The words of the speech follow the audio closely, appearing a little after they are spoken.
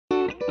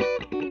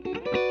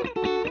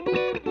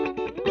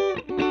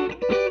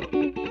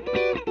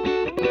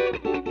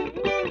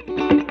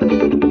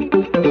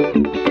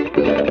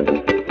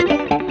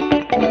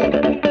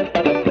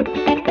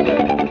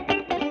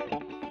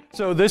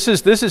So this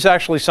is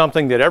actually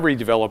something that every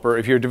developer,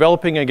 if you're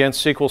developing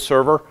against SQL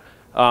Server,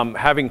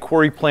 having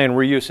query plan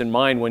reuse in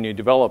mind when you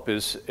develop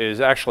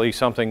is actually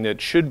something that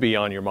should be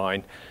on your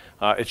mind.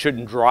 It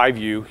shouldn't drive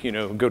you,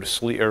 go to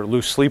sleep or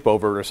lose sleep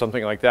over it or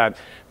something like that.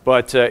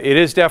 But it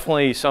is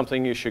definitely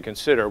something you should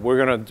consider.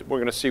 We're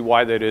gonna see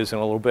why that is in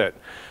a little bit.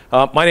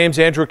 My name's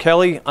Andrew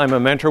Kelly. I'm a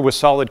mentor with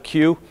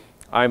SolidQ.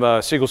 I'm a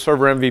SQL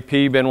Server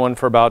MVP. Been one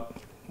for about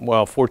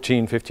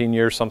 14, 15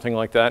 years, something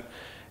like that.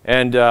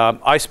 And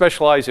I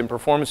specialize in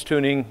performance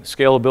tuning,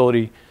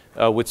 scalability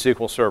with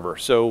SQL Server.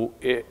 So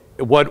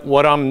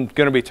what I'm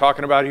going to be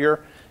talking about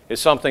here is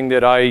something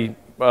that I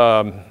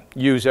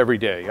use every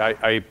day.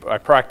 I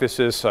practice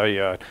this,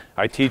 I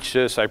teach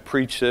this, I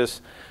preach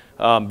this,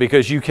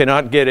 because you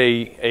cannot get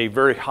a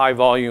very high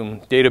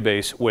volume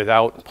database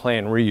without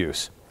plan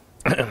reuse.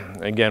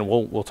 Again,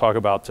 we'll talk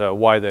about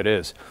why that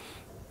is.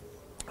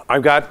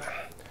 I've got,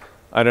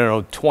 I don't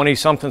know, 20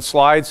 something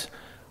slides.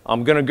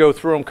 I'm going to go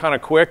through them kind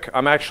of quick. I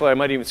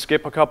might even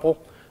skip a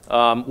couple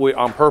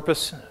on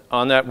purpose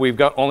on that. We've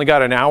only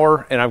got an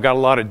hour, and I've got a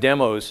lot of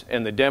demos,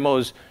 and the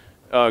demos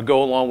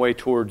go a long way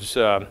towards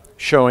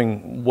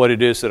showing what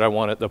it is that I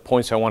want, the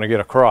points I want to get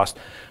across.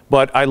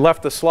 But I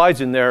left the slides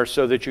in there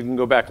so that you can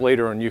go back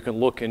later and you can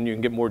look and you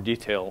can get more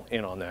detail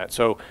in on that.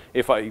 So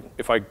if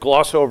I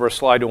gloss over a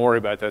slide, don't worry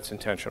about it. That's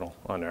intentional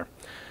on there.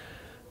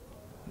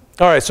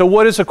 All right, so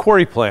what is a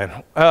query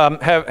plan?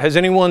 Has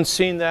anyone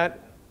seen that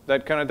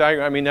kind of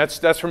diagram? I mean,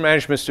 that's from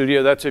Management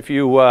Studio. That's if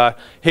you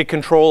hit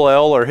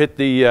Control-L or hit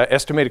the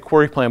Estimated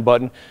Query Plan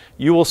button,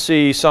 you will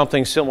see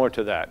something similar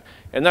to that.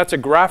 And that's a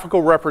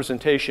graphical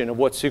representation of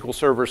what SQL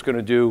Server is going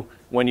to do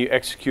when you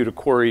execute a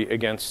query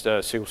against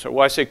SQL Server.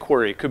 Well, I say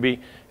query. It could be,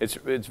 it's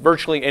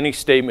virtually any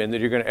statement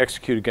that you're going to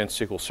execute against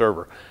SQL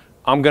Server.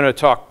 I'm going to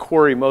talk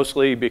query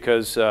mostly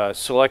because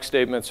select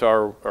statements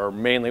are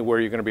mainly where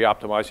you're going to be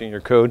optimizing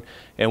your code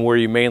and where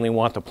you mainly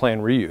want the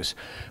plan reuse.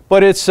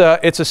 But it's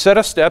a set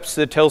of steps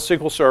that tells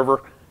SQL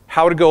Server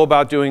how to go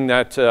about doing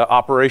that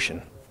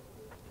operation.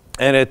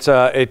 And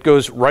it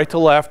goes right to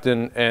left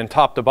and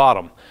top to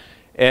bottom.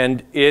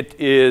 And it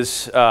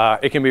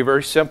can be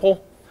very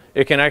simple.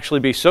 It can actually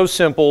be so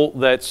simple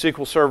that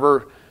SQL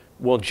Server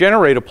will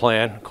generate a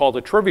plan called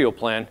a trivial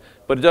plan,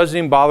 but it doesn't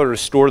even bother to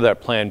store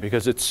that plan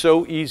because it's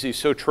so easy,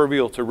 so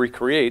trivial to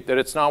recreate that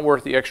it's not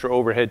worth the extra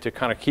overhead to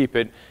kind of keep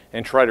it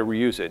and try to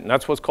reuse it. And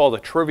that's what's called a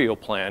trivial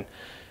plan.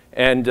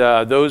 And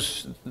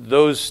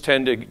those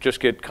tend to just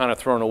get kind of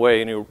thrown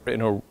away, and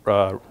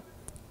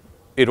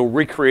it'll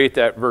recreate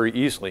that very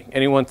easily.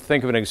 Anyone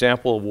think of an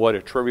example of what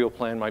a trivial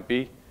plan might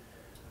be?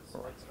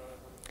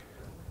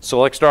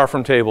 Select star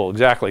from table,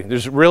 exactly.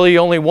 There's really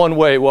only one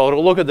way. Well,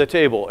 it'll look at the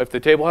table. If the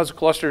table has a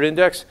clustered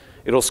index,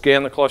 it'll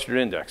scan the clustered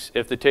index.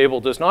 If the table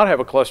does not have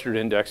a clustered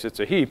index, it's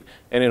a heap,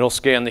 and it'll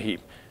scan the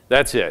heap.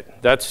 That's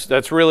it.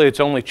 That's really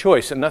its only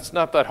choice, and that's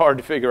not that hard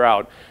to figure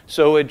out.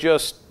 So it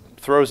just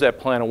throws that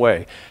plan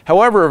away.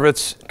 However, if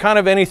it's kind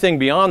of anything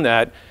beyond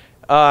that,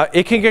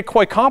 it can get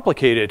quite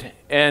complicated,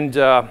 and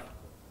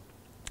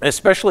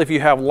especially if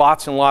you have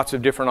lots and lots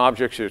of different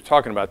objects you're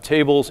talking about,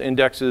 tables,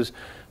 indexes,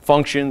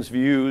 functions,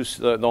 views,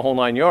 the whole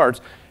 9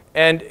 yards.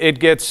 And it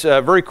gets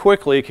very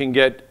quickly, it can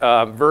get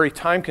very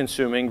time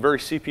consuming, very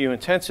CPU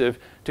intensive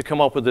to come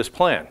up with this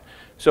plan.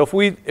 So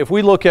if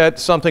we look at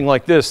something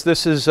like this,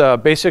 this is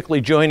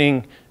basically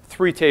joining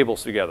 3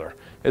 tables together.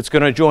 It's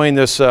going to join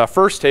this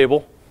first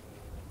table.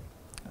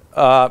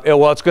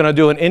 Well, it's going to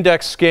do an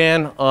index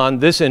scan on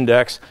this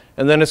index,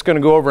 and then it's going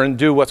to go over and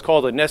do what's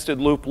called a nested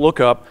loop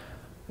lookup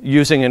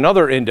using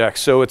another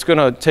index. So it's going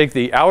to take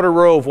the outer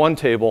row of one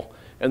table,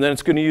 and then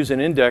it's going to use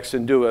an index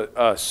and do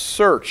a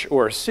search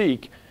or a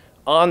seek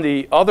on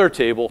the other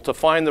table to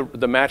find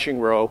the matching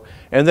row,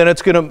 and then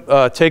it's going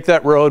to take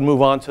that row and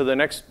move on to the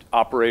next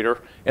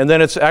operator, and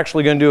then it's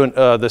actually going to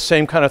do the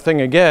same kind of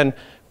thing again,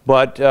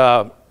 but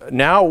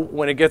now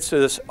when it gets to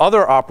this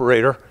other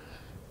operator,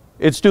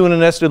 it's doing a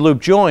nested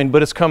loop join,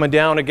 but it's coming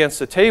down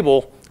against a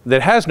table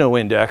that has no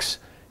index,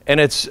 and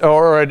it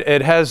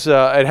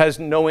has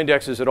no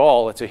indexes at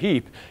all. It's a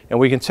heap, and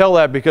we can tell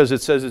that because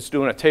it says it's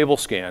doing a table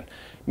scan,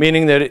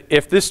 meaning that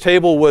if this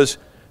table was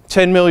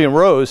 10 million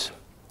rows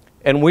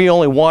and we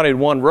only wanted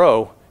one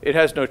row, it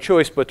has no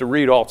choice but to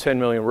read all 10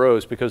 million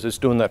rows because it's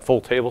doing that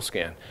full table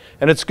scan.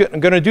 And it's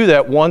going to do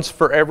that once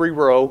for every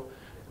row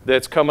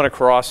that's coming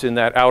across in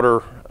that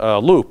outer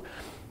loop.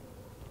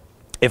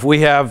 If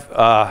we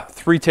have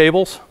 3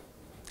 tables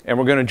and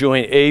we're going to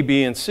join A,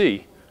 B, and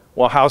C,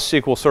 well, how's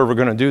SQL Server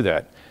going to do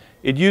that?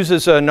 It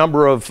uses a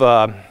number of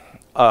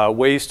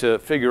ways to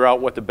figure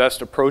out what the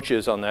best approach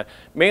is on that.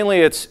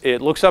 Mainly,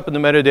 it looks up in the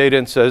metadata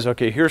and says,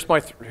 okay, here's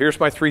my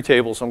 3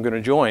 tables I'm going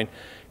to join,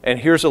 and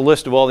here's a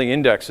list of all the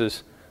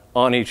indexes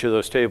on each of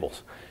those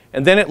tables.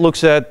 And then it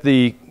looks at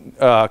the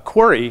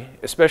query,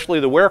 especially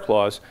the where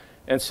clause,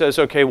 and says,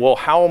 okay, well,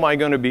 how am I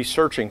going to be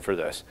searching for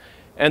this?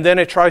 And then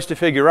it tries to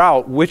figure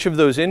out which of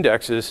those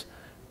indexes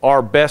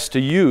are best to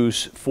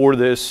use for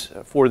this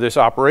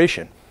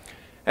operation.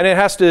 And it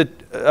has to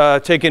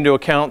take into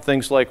account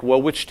things like,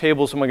 well, which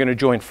tables am I going to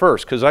join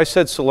first? Because I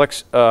said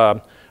select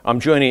I'm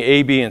joining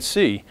A, B, and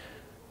C,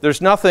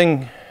 there's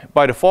nothing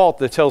by default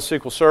that tells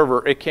SQL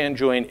Server it can't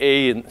join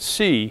A and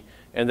C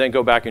and then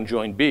go back and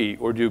join B,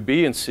 or do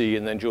B and C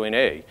and then join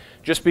A.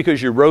 Just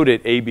because you wrote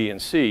it A, B,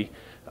 and C,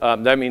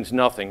 that means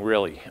nothing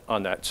really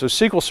on that. So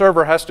SQL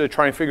Server has to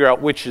try and figure out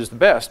which is the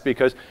best,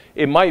 because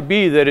it might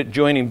be that it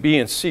joining B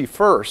and C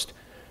first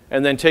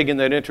and then taking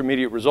that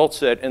intermediate result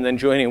set and then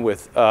joining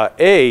with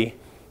A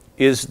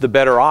is the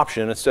better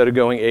option instead of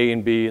going A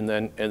and B and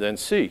then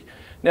C.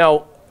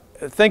 Now,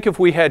 think if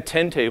we had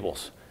 10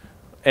 tables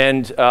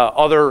and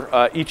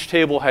each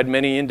table had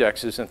many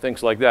indexes and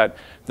things like that.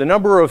 The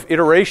number of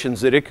iterations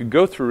that it could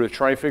go through to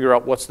try and figure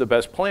out what's the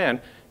best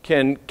plan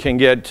can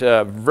get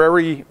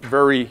very,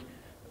 very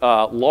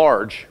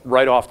large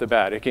right off the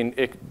bat.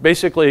 It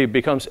basically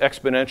becomes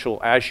exponential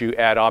as you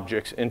add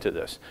objects into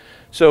this.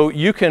 So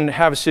you can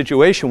have a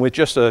situation with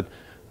just a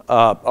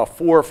 4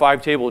 or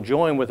 5 table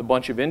join with a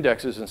bunch of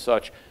indexes and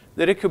such,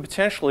 that it could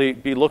potentially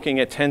be looking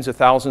at tens of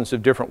thousands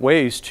of different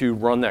ways to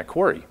run that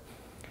query.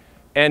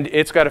 And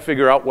it's got to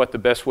figure out what the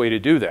best way to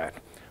do that.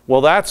 Well,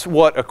 that's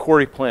what a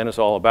query plan is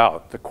all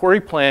about. The query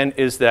plan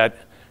is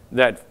that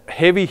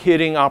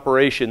heavy-hitting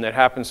operation that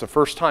happens the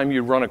first time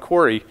you run a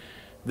query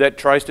that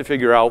tries to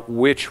figure out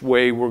which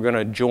way we're going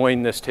to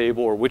join this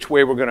table or which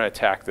way we're going to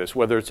attack this,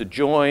 whether it's a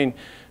join,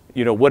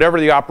 you know, whatever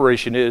the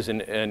operation is,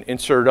 and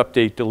insert,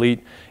 update,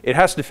 delete. It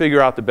has to figure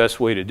out the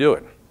best way to do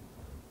it.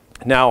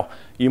 Now,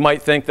 you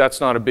might think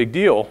that's not a big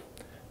deal,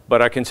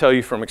 but I can tell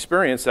you from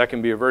experience that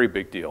can be a very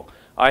big deal.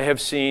 I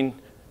have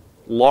seen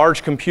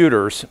large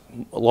computers,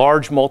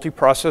 large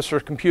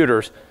multiprocessor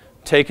computers,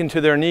 taken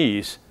to their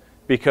knees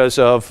because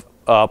of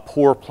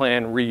poor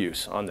plan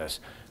reuse on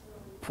this,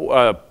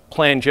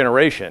 plan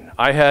generation.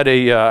 I had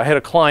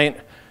a client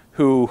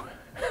who,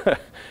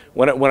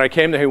 when I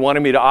came there, he wanted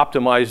me to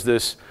optimize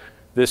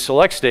this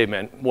select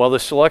statement. Well, the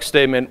select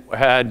statement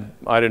had,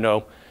 I don't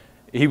know,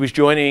 he was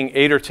joining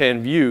 8 or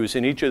 10 views,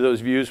 and each of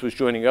those views was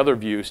joining other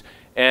views.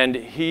 And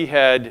he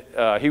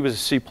was a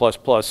C++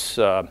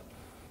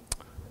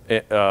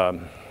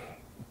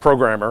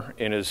 programmer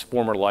in his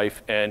former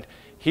life, and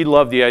he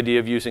loved the idea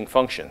of using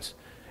functions.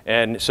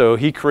 And so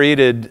he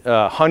created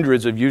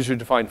hundreds of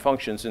user-defined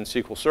functions in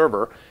SQL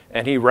Server,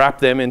 and he wrapped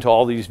them into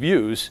all these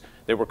views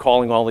that were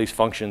calling all these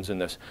functions in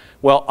this.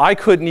 Well, I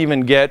couldn't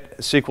even get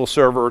SQL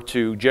Server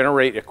to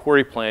generate a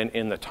query plan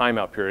in the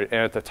timeout period.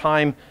 And at the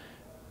time,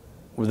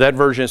 with that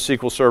version of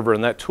SQL Server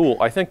and that tool,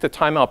 I think the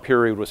timeout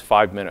period was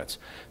 5 minutes.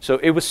 So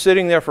it was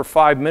sitting there for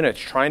 5 minutes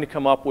trying to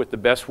come up with the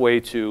best way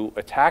to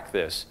attack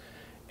this,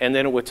 and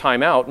then it would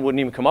time out and wouldn't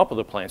even come up with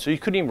a plan. So you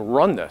couldn't even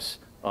run this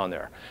on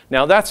there.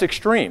 Now that's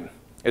extreme.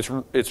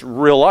 It's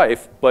real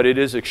life, but it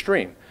is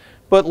extreme.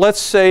 But let's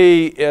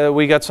say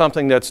we got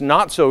something that's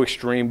not so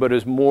extreme, but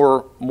is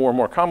more and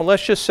more common.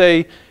 Let's just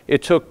say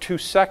it took 2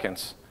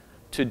 seconds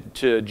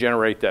to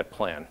generate that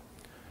plan.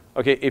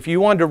 Okay, if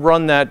you wanted to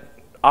run that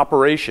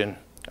operation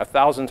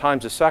 1,000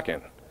 times a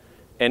second,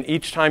 and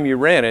each time you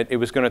ran it, it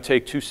was going to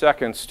take 2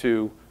 seconds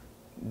to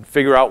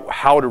figure out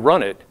how to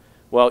run it,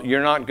 well,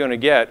 you're not going to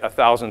get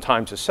 1,000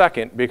 times a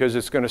second, because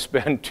it's going to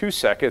spend 2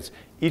 seconds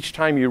each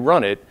time you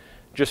run it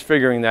just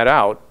figuring that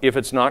out if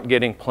it's not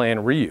getting plan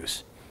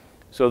reuse.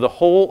 So the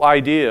whole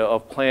idea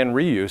of plan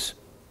reuse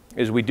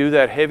is we do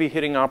that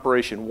heavy-hitting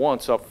operation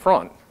once up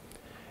front,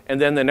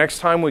 and then the next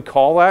time we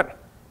call that,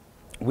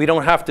 we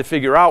don't have to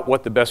figure out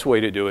what the best way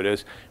to do it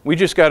is. We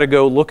just got to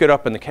go look it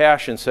up in the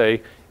cache and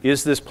say,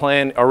 is this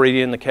plan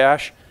already in the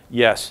cache?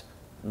 Yes.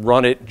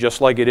 Run it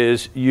just like it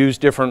is. Use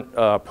different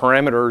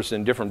parameters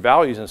and different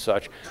values and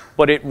such,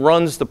 but it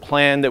runs the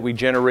plan that we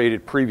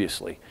generated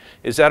previously.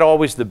 Is that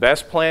always the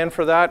best plan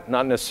for that?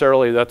 Not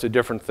necessarily. That's a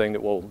different thing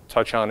that we'll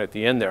touch on at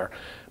the end there.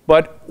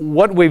 But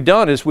what we've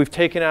done is we've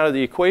taken out of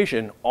the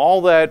equation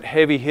all that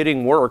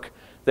heavy-hitting work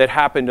that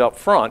happened up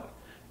front.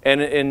 And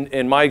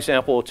in my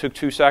example, it took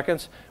 2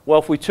 seconds. Well,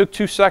 if we took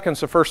 2 seconds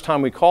the first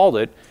time we called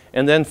it,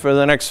 and then for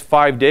the next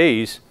 5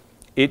 days,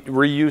 it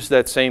reused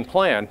that same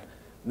plan,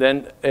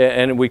 then,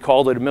 and we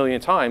called it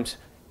 1,000,000 times,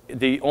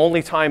 the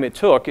only time it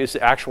took is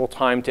the actual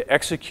time to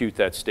execute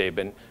that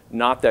statement,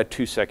 not that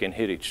 2-second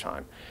hit each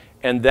time.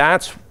 And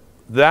that's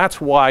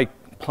why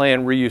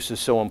plan reuse is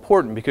so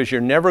important, because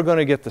you're never going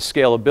to get the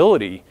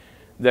scalability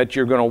that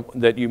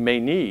you may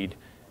need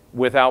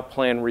without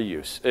plan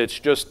reuse.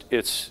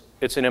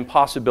 It's an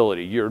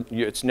impossibility.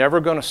 It's never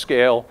going to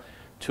scale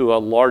to a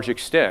large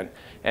extent,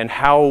 and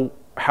how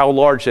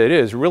large that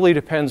is really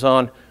depends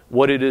on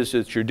what it is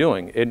that you're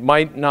doing. It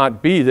might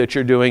not be that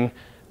you're doing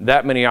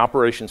that many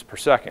operations per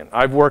second.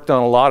 I've worked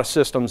on a lot of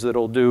systems that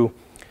will do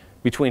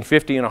between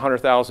 50 and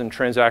 100,000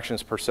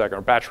 transactions per second,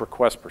 or batch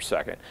requests per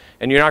second,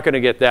 and you're not going to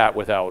get that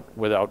without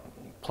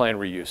plan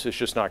reuse. It's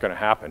just not going to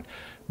happen.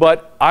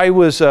 But I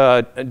was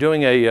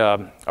doing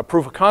a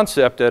proof of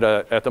concept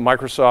at the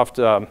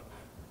Microsoft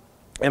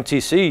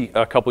MTC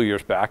a couple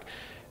years back,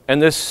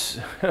 and this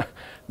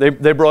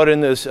they brought in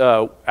this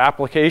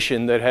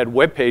application that had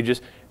web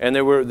pages, and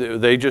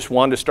they just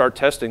wanted to start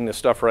testing this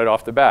stuff right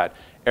off the bat.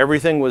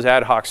 Everything was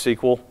ad hoc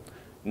SQL.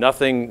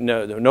 Nothing,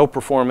 no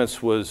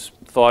performance was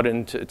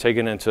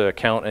taken into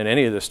account in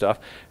any of this stuff.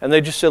 And they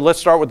just said, let's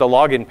start with the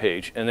login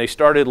page. And they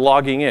started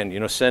logging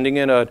in, sending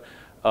in a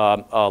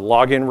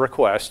login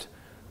request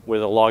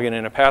with a login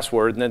and a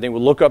password, and then they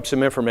would look up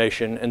some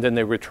information, and then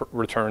they would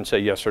return, say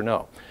yes or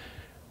no.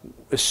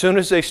 As soon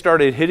as they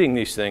started hitting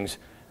these things,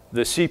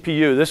 the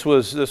CPU, this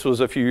was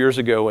a few years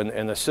ago,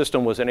 and the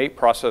system was an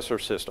 8-processor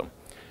system.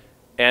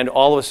 And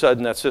all of a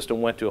sudden, that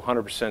system went to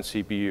 100%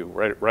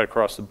 CPU right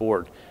across the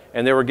board.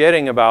 And they were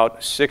getting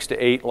about 6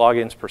 to 8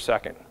 logins per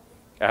second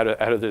out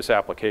of this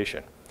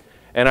application.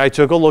 And I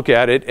took a look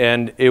at it,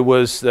 and it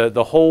was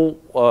the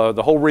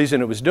whole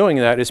reason it was doing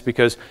that is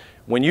because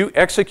when you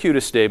execute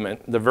a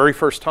statement the very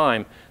first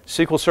time,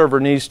 SQL Server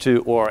needs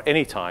to, or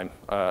any time,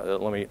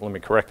 let me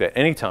correct that,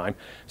 any time,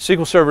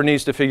 SQL Server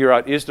needs to figure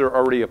out, is there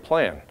already a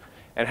plan?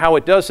 And how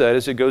it does that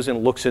is it goes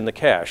and looks in the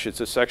cache.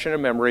 It's a section of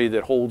memory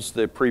that holds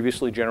the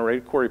previously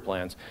generated query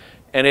plans,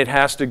 and it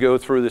has to go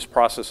through this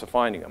process of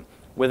finding them.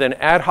 With an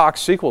ad hoc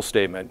SQL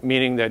statement,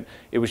 meaning that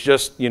it was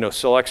just,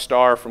 select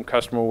star from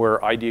customer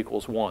where ID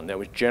equals 1. That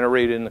was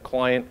generated in the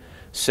client,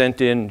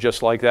 sent in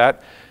just like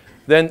that.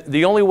 Then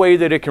the only way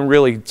that it can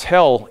really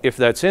tell if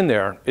that's in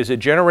there is it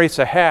generates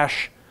a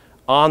hash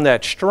on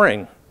that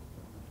string.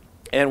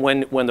 And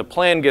when the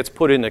plan gets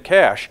put in the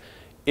cache,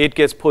 it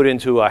gets put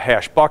into a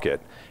hash bucket.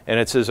 And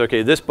it says,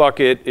 okay, this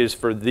bucket is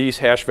for these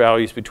hash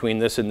values between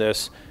this and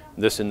this,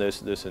 this and this,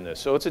 this and this.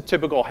 So it's a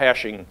typical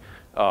hashing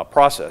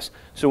process.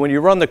 So when you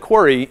run the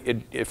query,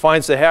 it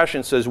finds the hash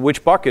and says,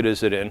 which bucket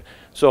is it in?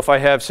 So if I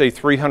have, say,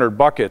 300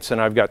 buckets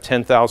and I've got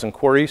 10,000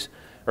 queries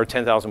or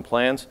 10,000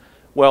 plans,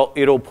 well,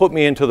 it'll put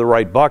me into the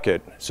right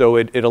bucket. So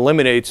it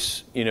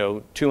eliminates,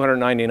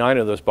 299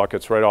 of those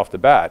buckets right off the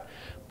bat.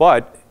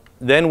 But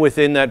then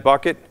within that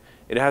bucket,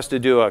 it has to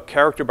do a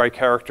character by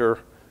character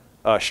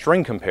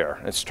string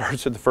compare. It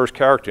starts at the first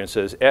character and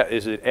says,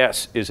 is it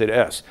S? Is it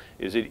S?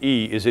 Is it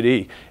E? Is it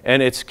E?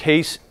 And it's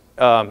case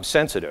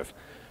sensitive.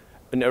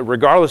 And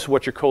regardless of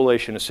what your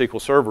collation of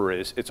SQL Server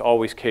is, it's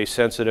always case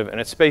sensitive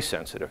and it's space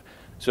sensitive.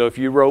 So if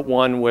you wrote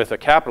one with a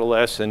capital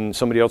S and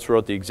somebody else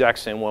wrote the exact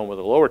same one with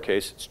a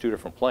lowercase, it's 2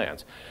 different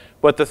plans.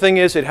 But the thing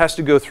is, it has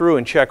to go through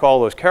and check all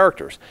those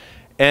characters.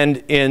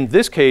 And in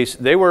this case,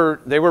 they were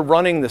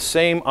running the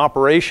same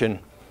operation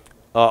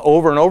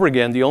over and over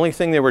again. The only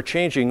thing they were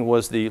changing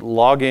was the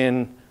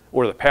login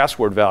or the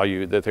password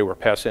value that they were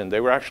passing in. They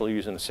were actually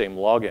using the same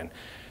login.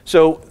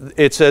 So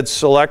it said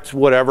select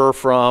whatever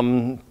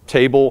from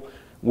table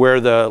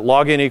where the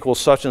login equals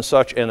such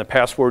and the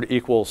password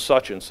equals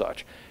such and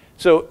such.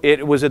 So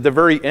it was at the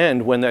very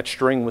end when that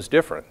string was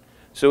different.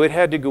 So it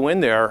had to go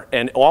in there,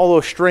 and all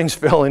those strings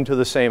fell into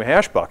the same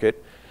hash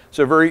bucket.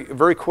 So very,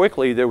 very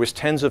quickly, there was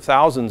tens of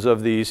thousands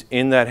of these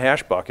in that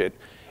hash bucket.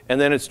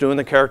 And then it's doing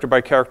the character by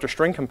character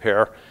string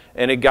compare,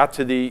 and it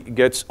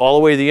gets all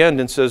the way to the end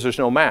and says there's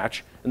no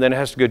match, and then it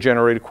has to go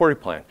generate a query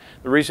plan.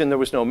 The reason there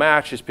was no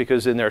match is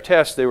because in their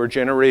test, they were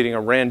generating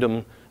a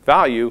random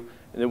value,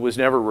 and it was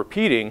never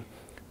repeating.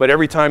 But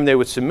every time they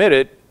would submit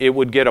it, it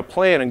would get a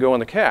plan and go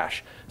in the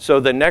cache. So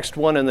the next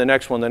one and the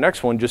next one, the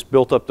next one just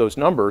built up those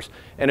numbers.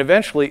 And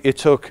eventually it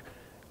took,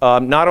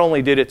 not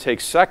only did it take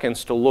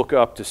seconds to look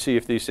up to see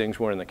if these things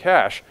were in the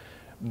cache,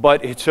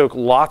 but it took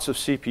lots of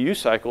CPU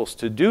cycles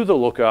to do the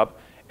lookup,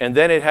 and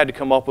then it had to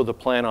come up with a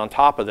plan on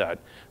top of that.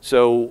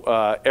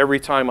 So every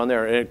time on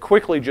there, and it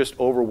quickly just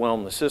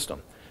overwhelmed the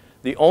system.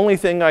 The only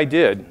thing I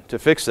did to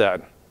fix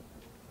that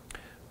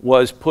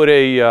was put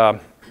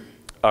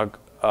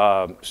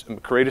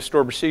create a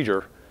store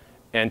procedure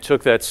and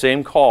took that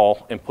same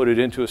call and put it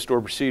into a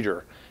store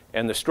procedure.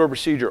 And the store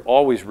procedure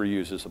always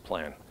reuses a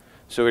plan.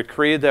 So it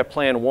created that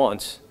plan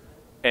once,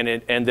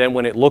 and then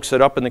when it looks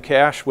it up in the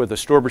cache with a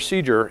store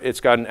procedure, it's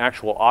got an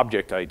actual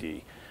object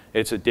ID.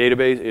 It's a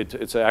database,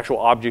 it's an actual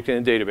object in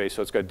a database,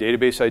 so it's got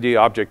database ID,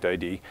 object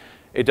ID.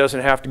 It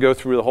doesn't have to go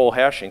through the whole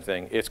hashing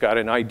thing. It's got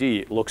an ID,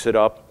 it looks it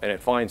up, and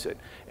it finds it.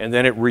 And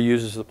then it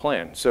reuses the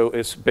plan. So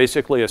it's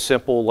basically a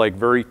simple, like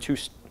very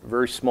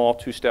small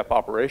two-step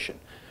operation.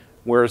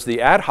 Whereas the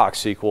ad hoc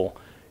SQL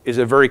is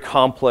a very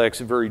complex,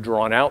 very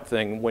drawn out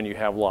thing when you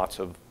have lots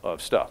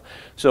of stuff.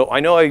 So I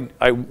know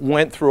I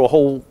went through a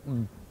whole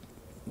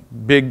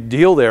big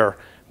deal there,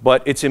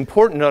 but it's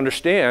important to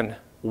understand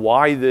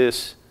why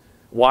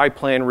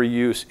plan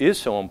reuse is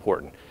so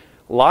important.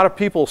 A lot of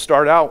people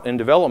start out in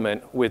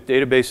development with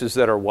databases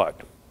that are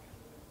what?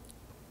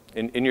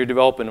 In your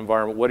development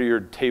environment, what are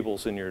your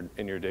tables in your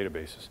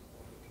databases?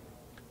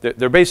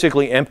 They're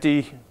basically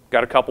empty,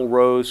 got a couple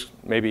rows,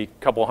 maybe a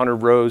couple hundred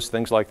rows,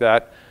 things like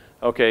that.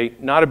 Okay,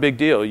 not a big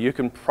deal. You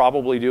can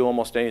probably do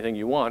almost anything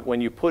you want.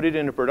 When you put it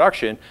into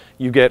production,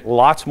 you get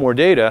lots more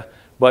data,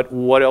 but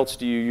what else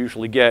do you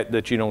usually get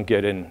that you don't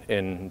get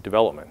in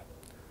development?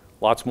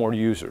 Lots more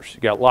users.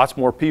 You got lots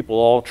more people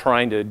all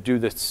trying to do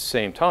this at the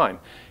same time.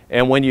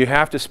 And when you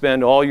have to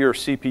spend all your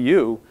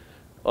CPU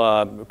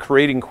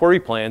creating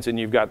query plans and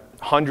you've got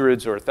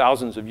hundreds or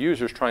thousands of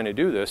users trying to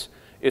do this,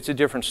 it's a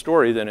different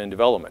story than in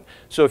development.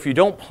 So if you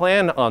don't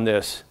plan on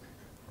this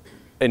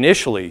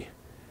initially,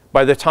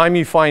 by the time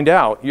you find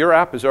out, your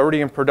app is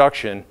already in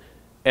production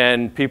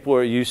and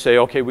you say,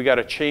 okay, we got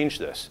to change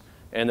this.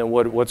 And then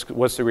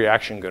what's the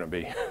reaction going to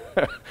be?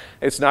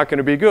 It's not going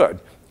to be good,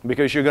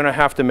 because you're going to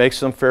have to make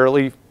some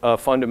fairly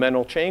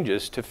fundamental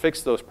changes to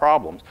fix those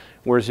problems.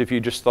 Whereas if you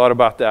just thought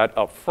about that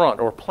up front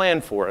or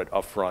planned for it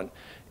up front,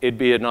 it'd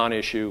be a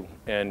non-issue,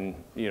 and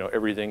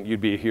everything,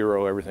 you'd be a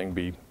hero, everything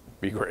be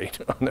great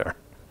on there.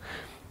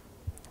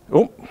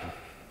 Oh,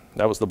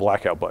 that was the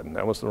blackout button.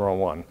 That was the wrong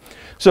one.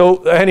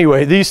 So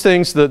anyway, these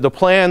things, the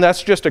plan,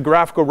 that's just a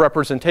graphical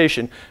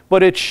representation,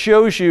 but it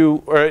shows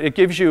you, or it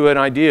gives you an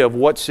idea of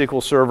what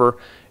SQL Server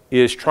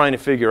is trying to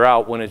figure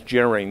out when it's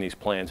generating these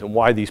plans and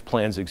why these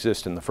plans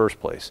exist in the first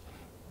place.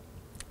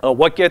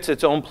 What gets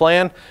its own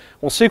plan?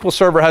 Well, SQL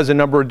Server has a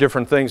number of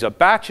different things. A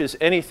batch is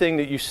anything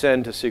that you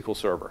send to SQL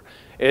Server.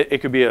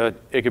 It could be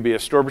a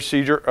store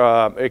procedure.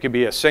 It could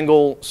be a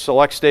single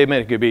select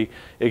statement. It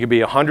could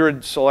be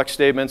 100 select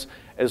statements.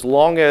 As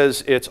long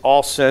as it's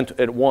all sent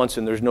at once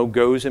and there's no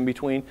goes in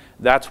between,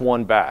 that's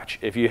one batch.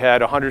 If you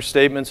had 100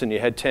 statements and you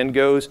had 10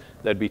 goes,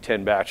 that'd be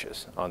 10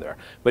 batches on there.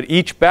 But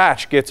each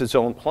batch gets its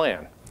own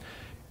plan.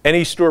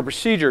 Any store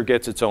procedure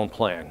gets its own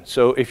plan.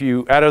 So if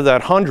you, out of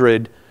that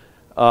 100,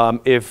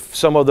 if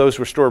some of those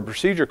were stored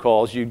procedure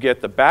calls, you'd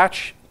get the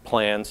batch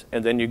plans,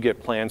 and then you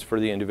get plans for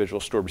the individual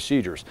stored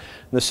procedures.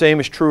 And the same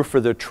is true for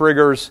the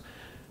triggers.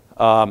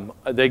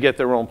 They get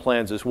their own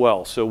plans as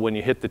well. So when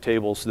you hit the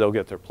tables, they'll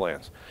get their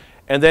plans.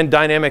 And then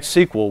dynamic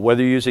SQL,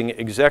 whether you're using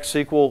exec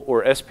SQL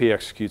or SP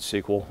execute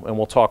SQL, and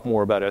we'll talk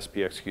more about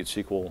SP execute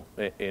SQL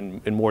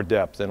in more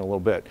depth in a little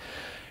bit.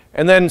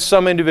 And then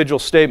some individual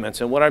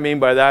statements. And what I mean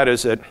by that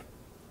is that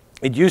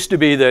it used to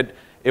be that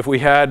if we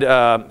had,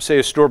 say,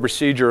 a stored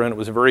procedure and it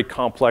was a very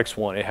complex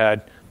one, it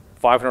had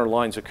 500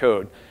 lines of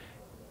code.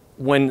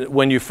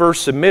 When you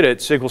first submit it,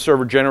 SQL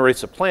Server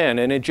generates a plan,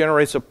 and it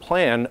generates a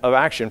plan of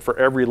action for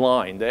every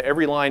line.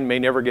 Every line may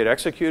never get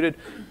executed,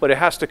 but it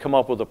has to come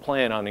up with a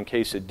plan on in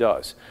case it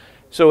does.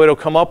 So it'll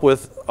come up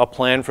with a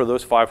plan for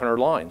those 500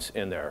 lines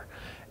in there.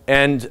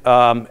 And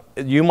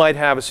you might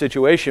have a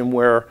situation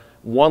where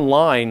one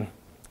line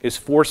is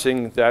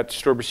forcing that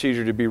stored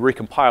procedure to be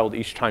recompiled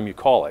each time you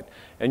call it.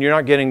 And you're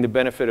not getting the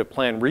benefit of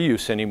plan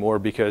reuse anymore,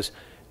 because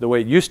the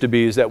way it used to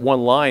be is that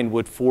one line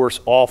would force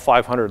all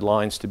 500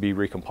 lines to be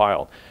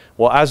recompiled.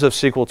 Well, as of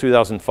SQL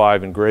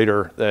 2005 and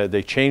greater,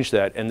 they changed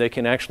that, and they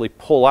can actually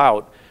pull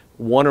out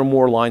one or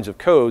more lines of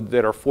code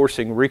that are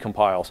forcing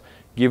recompiles,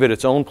 give it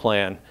its own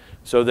plan,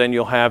 so then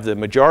you'll have the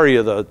majority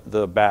of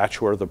the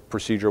batch or the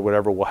procedure or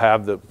whatever will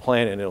have the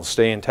plan, and it'll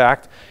stay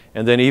intact.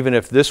 And then even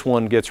if this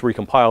one gets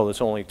recompiled,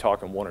 it's only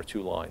talking 1 or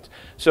 2 lines.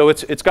 So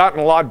it's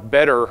gotten a lot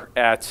better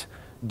at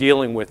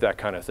dealing with that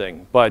kind of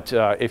thing. But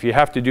if you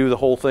have to do the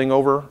whole thing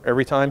over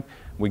every time,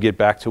 we get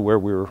back to where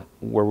we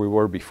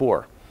were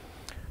before.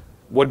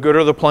 What good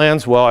are the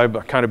plans? Well,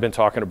 I've kind of been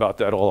talking about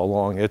that all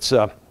along. It's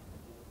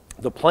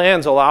the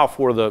plans allow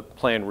for the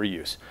plan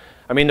reuse.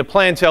 I mean, the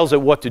plan tells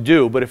it what to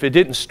do, but if it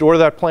didn't store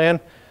that plan,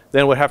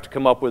 then it would have to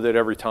come up with it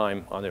every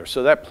time on there.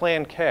 So that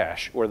plan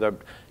cache, or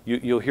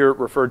you'll hear it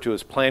referred to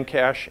as plan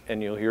cache,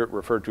 and you'll hear it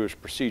referred to as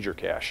procedure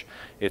cache.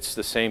 It's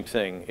the same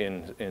thing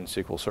in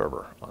SQL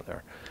Server on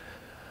there.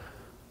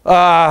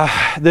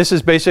 This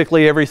is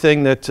basically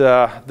everything that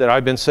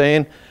I've been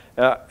saying.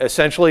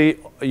 Essentially,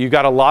 you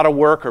got a lot of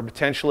work, or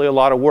potentially a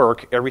lot of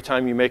work, every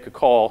time you make a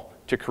call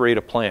to create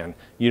a plan.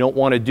 You don't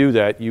want to do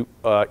that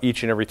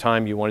each and every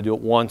time. You want to do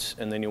it once,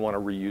 and then you want to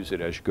reuse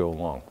it as you go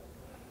along.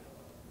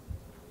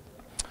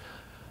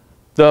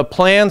 The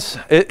plans,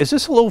 is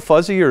this a little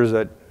fuzzy, or is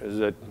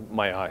that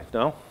my eye?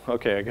 No?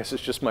 Okay, I guess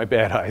it's just my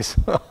bad eyes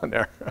on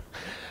there.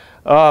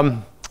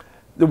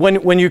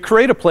 When you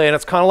create a plan,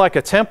 it's kind of like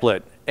a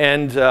template.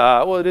 And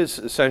well, it is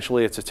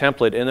essentially, it's a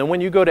template. And then when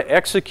you go to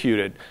execute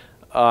it,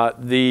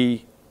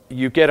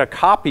 you get a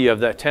copy of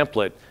that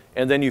template,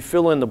 and then you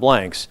fill in the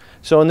blanks.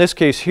 So in this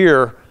case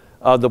here,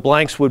 the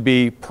blanks would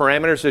be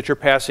parameters that you're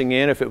passing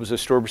in. If it was a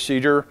stored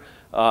procedure,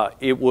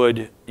 you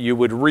would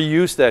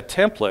reuse that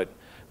template,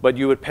 but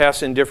you would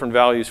pass in different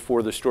values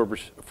for the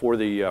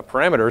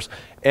parameters.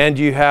 And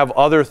you have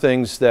other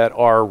things that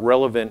are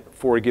relevant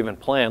for a given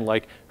plan,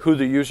 like who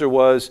the user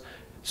was,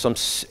 some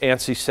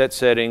ANSI set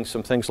settings,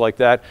 some things like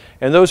that.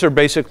 And those are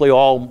basically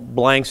all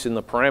blanks in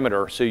the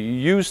parameter. So you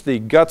use the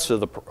guts of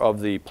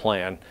the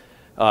plan,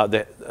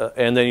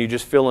 and then you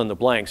just fill in the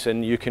blanks,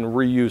 and you can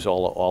reuse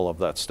all of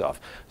that stuff.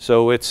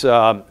 So it's,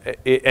 and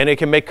it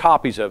can make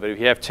copies of it. If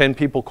you have 10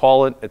 people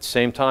call it at the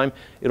same time,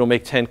 it'll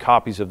make 10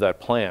 copies of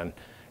that plan.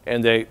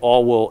 And they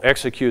all will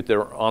execute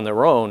on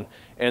their own.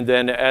 And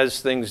then as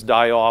things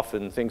die off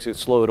and things get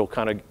slow, it'll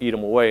kind of eat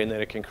them away, and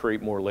then it can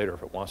create more later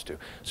if it wants to.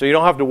 So you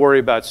don't have to worry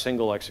about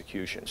single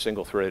execution,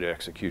 single-threaded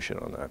execution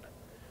on that.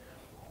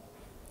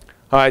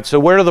 All right, so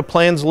where do the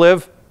plans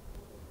live?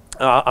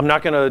 I'm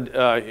not going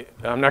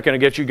to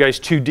get you guys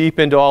too deep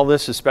into all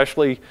this,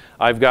 especially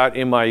I've got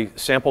in my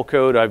sample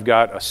code, I've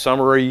got a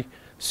summary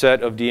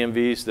set of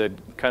DMVs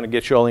that kind of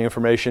get you all the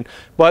information.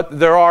 But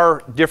there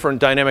are different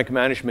dynamic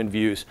management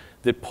views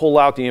that pull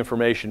out the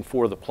information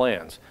for the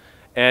plans.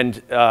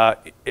 And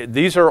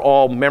these are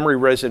all memory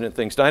resident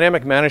things.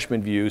 Dynamic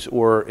management views,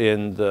 or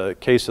in the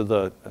case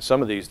of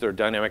some of these, they're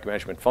dynamic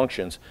management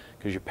functions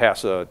because you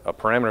pass a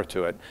parameter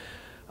to it.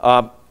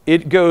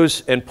 It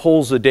goes and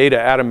pulls the data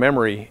out of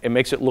memory and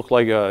makes it look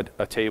like a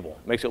table,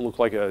 makes it look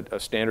like a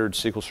standard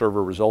SQL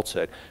Server result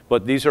set.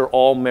 But these are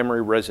all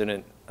memory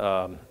resident,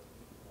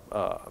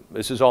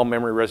 this is all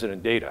memory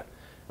resident data.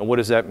 And what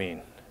does that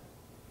mean?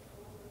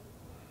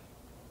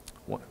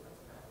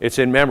 It's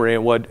in memory,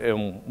 and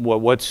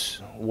what's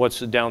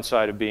the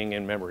downside of being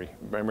in memory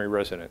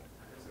resident?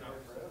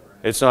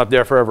 It's not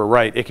there forever,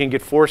 right. It can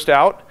get forced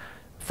out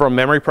from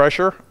memory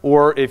pressure,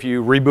 or if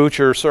you reboot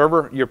your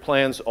server, your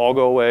plans all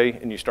go away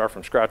and you start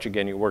from scratch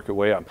again, you work your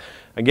way up.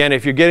 Again,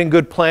 if you're getting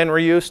good plan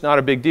reuse, not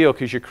a big deal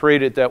because you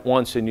create that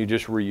once and you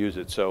just reuse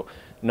it. So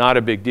not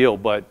a big deal,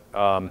 but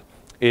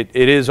it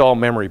is all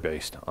memory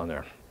based on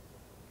there.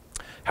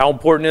 How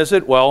important is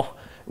it? Well,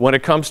 when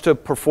it comes to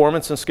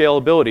performance and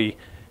scalability,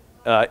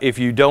 if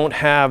you don't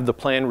have the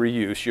plan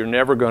reuse, you're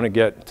never going to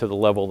get to the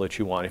level that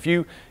you want.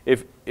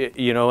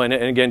 And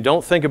again,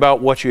 don't think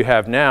about what you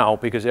have now,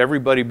 because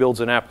everybody builds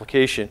an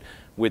application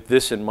with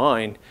this in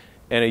mind,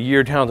 and a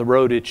year down the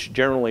road, it's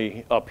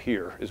generally up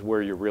here is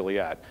where you're really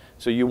at.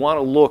 So you want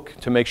to look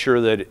to make sure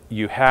that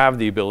you have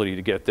the ability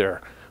to get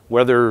there,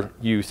 whether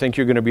you think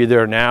you're going to be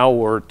there now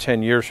or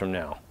 10 years from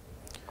now,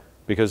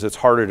 because it's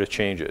harder to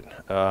change it.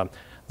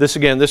 This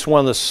is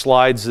one of the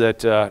slides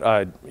that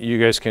you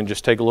guys can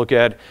just take a look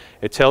at.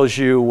 It tells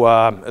you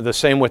the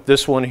same with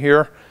this one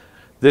here.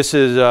 This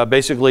is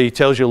basically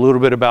tells you a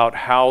little bit about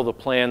how the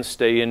plans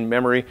stay in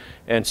memory.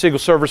 And SQL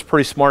Server is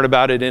pretty smart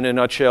about it in a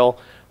nutshell.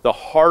 The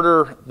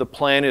harder the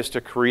plan is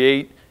to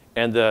create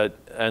and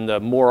the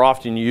more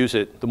often you use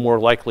it, the more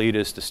likely it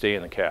is to stay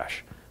in the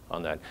cache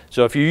on that.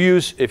 So if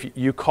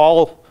you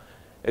call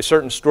a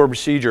certain store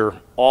procedure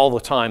all the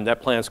time,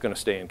 that plan's going to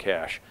stay in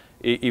cache,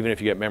 even if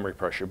you get memory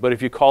pressure. But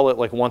if you call it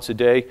like once a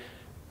day,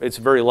 it's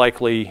very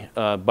likely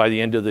by the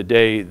end of the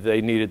day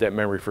they needed that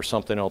memory for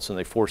something else and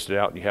they forced it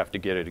out and you have to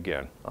get it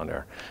again on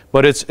there.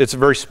 But it's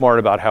very smart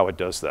about how it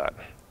does that.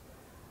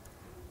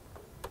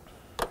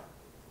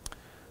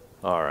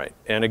 All right,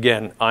 and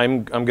again,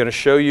 I'm going to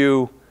show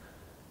you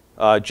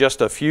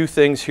just a few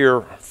things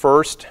here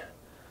first,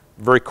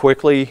 very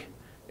quickly,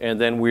 and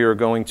then we are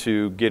going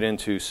to get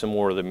into some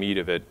more of the meat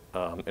of it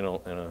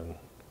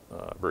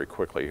very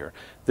quickly here.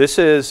 This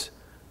is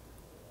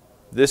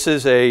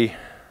a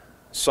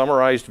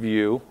summarized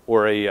view,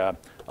 or a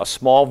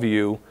small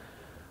view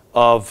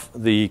of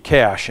the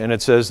cache, and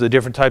it says the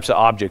different types of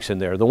objects in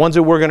there. The ones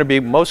that we're going to be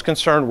most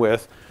concerned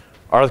with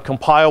are the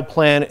compiled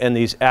plan and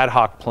these ad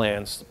hoc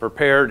plans, the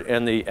prepared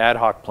and the ad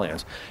hoc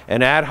plans.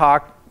 And ad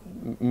hoc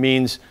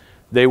means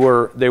they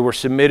were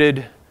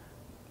submitted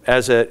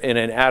in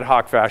an ad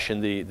hoc fashion.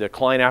 The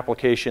client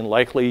application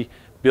likely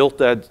built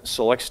that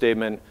select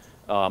statement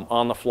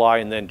on the fly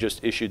and then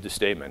just issued the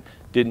statement.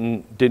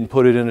 Didn't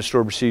put it in a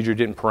stored procedure,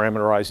 didn't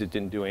parameterize it,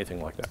 didn't do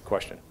anything like that.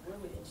 Question?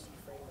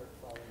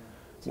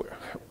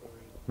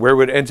 Where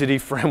would entity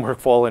framework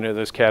fall into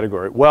this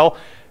category? Well,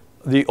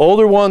 the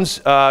older ones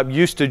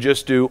used to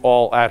just do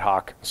all ad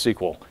hoc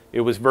SQL.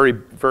 It was very,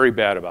 very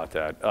bad about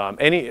that.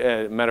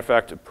 Matter of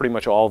fact, pretty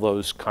much all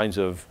those kinds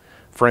of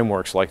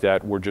frameworks like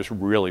that were just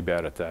really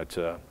bad at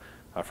that.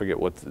 I forget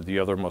what the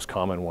other most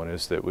common one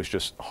is that was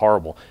just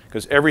horrible,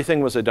 because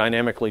everything was a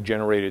dynamically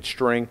generated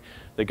string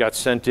that got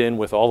sent in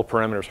with all the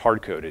parameters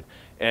hard-coded,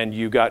 and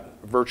you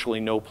got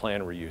virtually no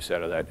plan reuse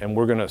out of that, and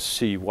we're going to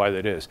see why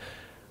that is.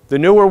 The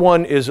newer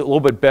one is a little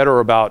bit better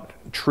about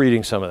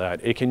treating some of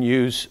that. It can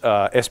use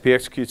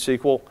SP-execute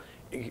SQL.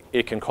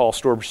 It can call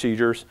stored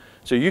procedures.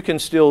 So you can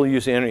still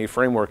use the entity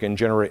framework and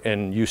generate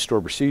and use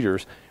stored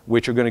procedures,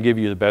 which are going to give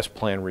you the best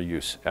plan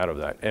reuse out of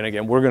that. And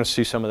again, we're going to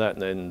see some of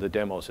that in the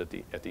demos at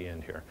the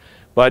end here.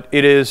 But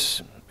it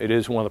is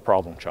one of the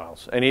problem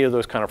childs. Any of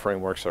those kind of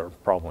frameworks are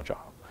problem child.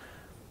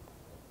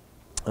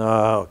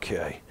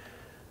 Okay.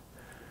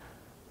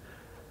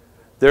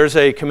 There's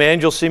a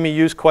command you'll see me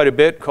use quite a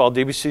bit called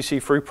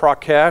dbcc free proc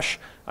cache.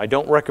 I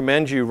don't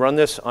recommend you run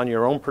this on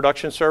your own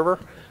production server.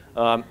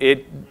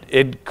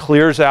 It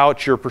clears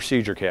out your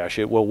procedure cache.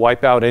 It will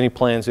wipe out any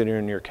plans that are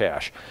in your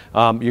cache.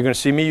 You're going to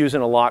see me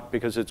using a lot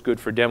because it's good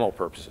for demo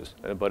purposes,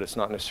 but it's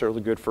not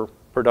necessarily good for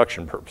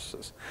production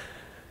purposes.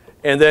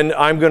 And then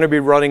I'm going to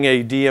be running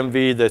a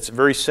DMV that's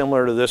very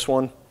similar to this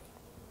one,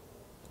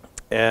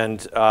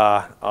 and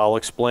I'll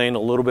explain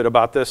a little bit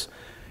about this.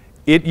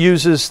 It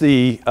uses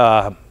the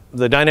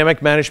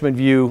dynamic management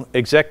view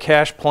exec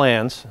cache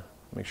plans.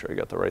 Make sure I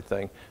got the right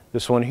thing.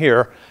 This one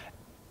here.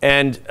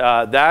 And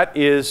that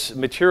is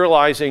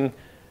materializing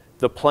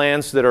the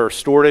plans that are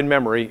stored in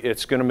memory.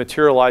 It's going to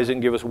materialize it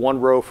and give us one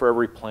row for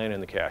every plan in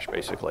the cache,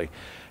 basically.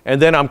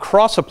 And then I'm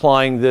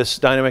cross-applying this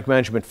dynamic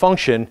management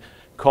function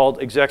called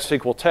exec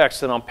SQL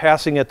text, and I'm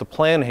passing it the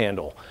plan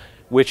handle,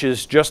 which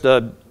is just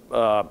a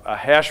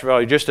hash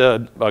value, just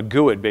a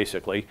GUID,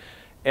 basically.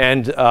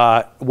 And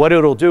what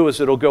it'll do is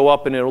it'll go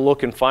up and it'll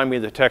look and find me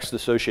the text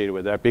associated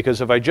with that.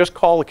 Because if I just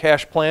call the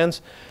cache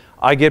plans,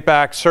 I get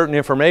back certain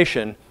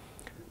information.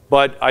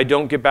 but I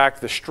don't get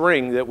back the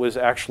string that was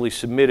actually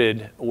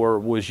submitted or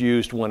was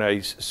used when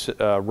I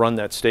run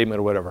that statement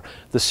or whatever.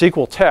 The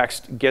SQL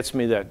text gets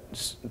me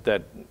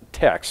that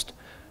text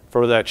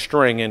for that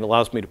string and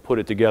allows me to put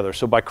it together.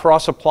 So by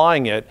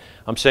cross-applying it,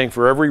 I'm saying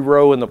for every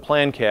row in the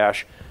plan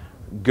cache,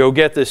 go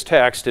get this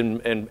text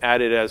and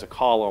add it as a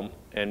column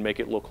and make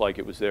it look like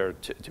it was there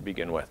to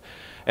begin with.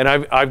 And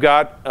I've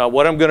got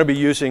what I'm going to be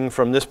using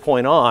from this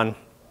point on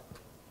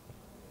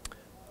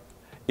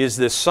is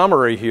this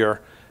summary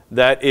here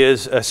that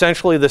is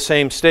essentially the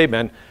same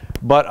statement,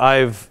 but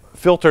I've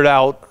filtered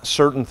out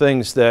certain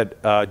things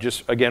that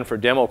just, again, for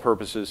demo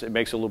purposes, it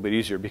makes it a little bit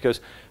easier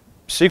because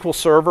SQL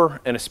Server,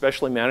 and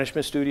especially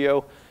Management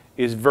Studio,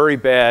 is very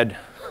bad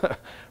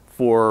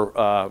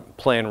for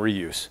plan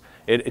reuse.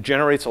 It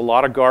generates a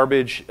lot of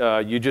garbage.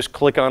 You just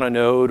click on a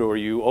node or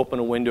you open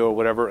a window or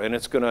whatever, and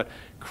it's going to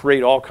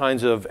create all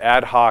kinds of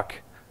ad hoc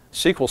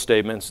SQL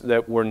statements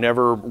that were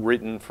never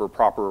written for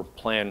proper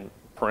plan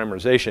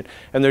parameterization.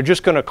 And they're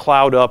just going to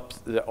cloud up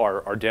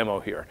our demo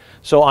here.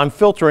 So I'm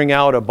filtering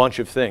out a bunch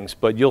of things,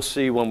 but you'll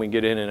see when we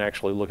get in and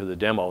actually look at the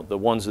demo, the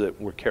ones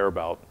that we care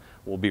about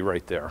will be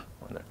right there.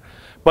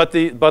 But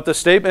the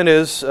statement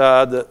is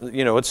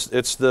yes,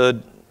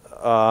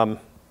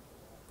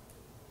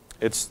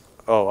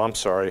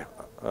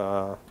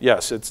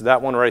 it's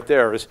that one right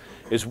there is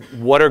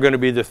what are going to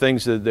be the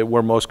things that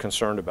we're most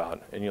concerned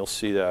about, and you'll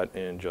see that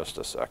in just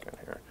a second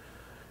here.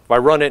 If I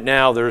run it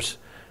now, there's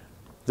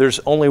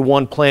only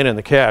one plan in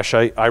the cache.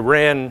 I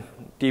ran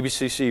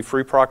dbcc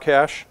freeproc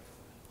cache.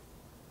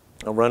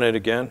 I'll run it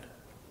again,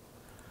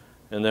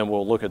 and then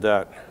we'll look at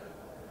that.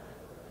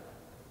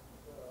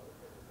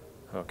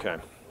 Okay,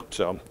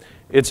 so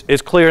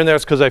it's clear in there.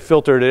 It's because I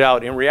filtered it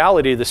out. In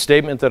reality, the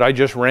statement that I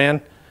just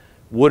ran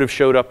would have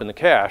showed up in the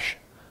cache,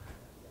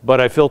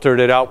 but I filtered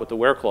it out with the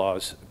where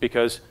clause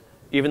because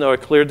even though I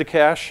cleared the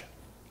cache,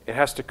 it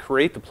has to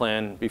create the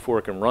plan before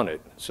it can run it.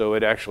 So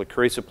it actually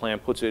creates a plan,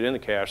 puts it in the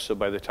cache, so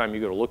by the time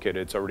you go to look at it,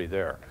 it's already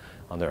there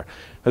on there.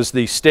 As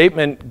the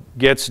statement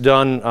gets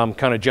done, I'm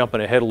kind of jumping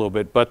ahead a little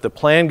bit, but the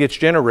plan gets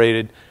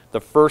generated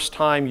the first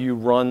time you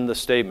run the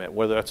statement,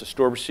 whether that's a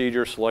store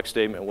procedure, select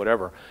statement,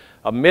 whatever.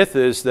 A myth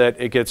is that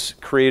it gets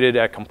created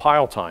at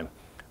compile time.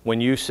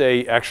 When you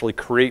say actually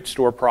create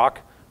store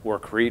proc or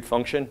create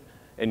function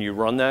and you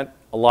run that,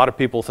 a lot of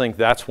people think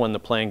that's when the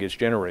plan gets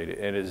generated,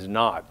 and it is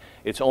not.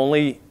 It's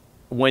only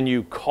when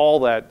you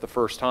call that the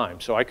first time.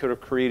 So I could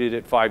have created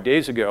it 5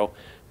 days ago,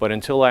 but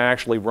until I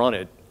actually run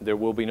it, there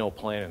will be no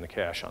plan in the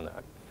cache on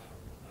that.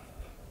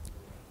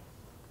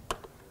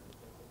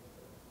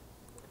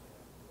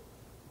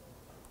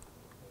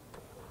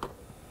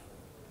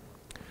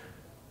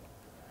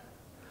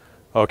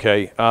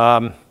 Okay,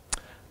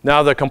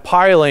 now the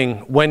compiling,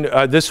 when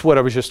this is what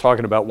I was just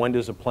talking about, when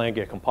does a plan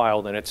get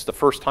compiled, and it's the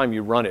first time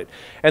you run it.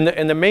 And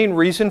the main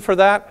reason for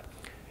that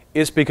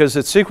is because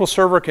the SQL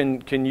Server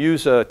can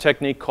use a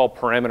technique called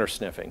parameter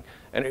sniffing,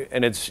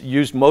 and it's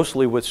used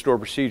mostly with store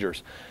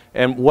procedures.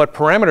 And what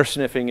parameter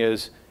sniffing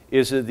is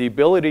the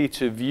ability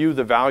to view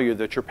the value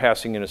that you're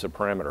passing in as a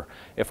parameter.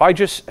 If I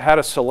just had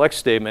a select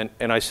statement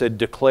and I said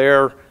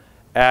declare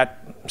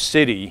at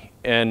city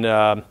and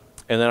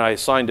then I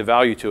assigned a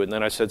value to it, and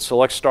then I said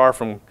select star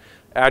from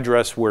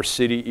address where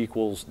city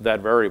equals that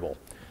variable.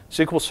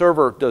 SQL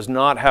Server does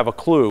not have a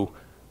clue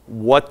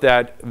what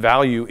that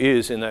value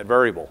is in that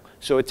variable.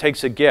 So it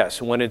takes a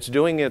guess. When it's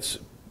doing its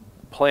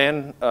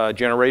plan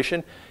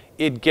generation,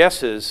 it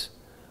guesses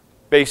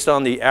based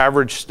on the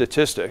average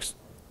statistics,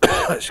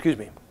 excuse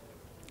me,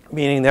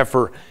 meaning that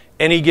for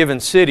any given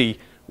city,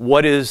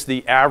 what is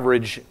the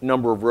average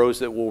number of rows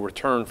that will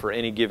return for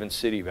any given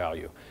city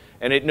value.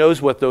 And it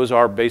knows what those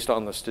are based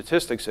on the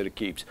statistics that it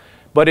keeps,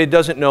 but it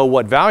doesn't know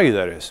what value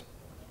that is.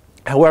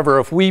 However,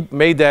 if we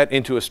made that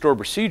into a store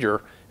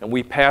procedure and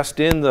we passed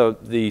in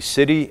the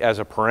city as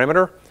a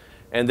parameter,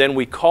 and then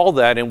we called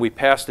that and we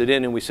passed it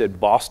in and we said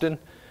Boston,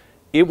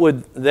 it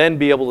would then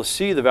be able to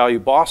see the value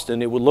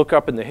Boston. It would look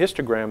up in the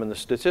histogram and the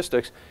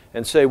statistics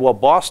and say, well,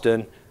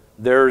 Boston,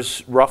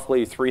 there's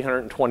roughly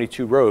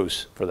 322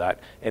 rows for that,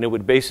 and it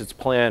would base its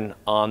plan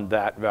on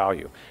that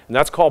value. And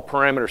that's called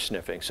parameter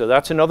sniffing. So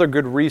that's another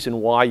good reason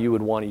why you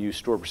would want to use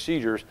store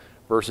procedures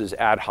versus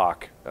ad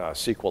hoc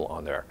SQL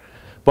on there.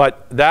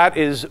 But that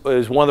is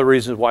one of the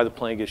reasons why the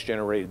plan gets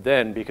generated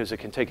then, because it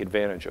can take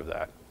advantage of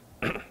that.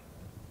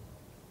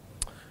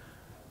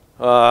 And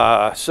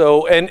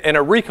a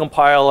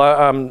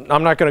recompile,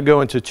 I'm not going to go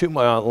into too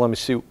much, let me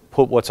see,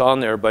 put what's on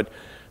there, but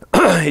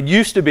it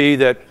used to be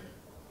that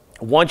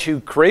once you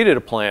created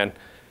a plan,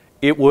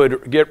 it would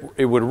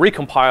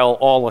recompile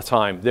all the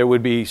time. There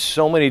would be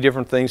so many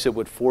different things that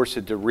would force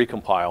it to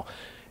recompile.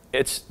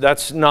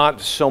 That's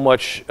not so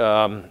much,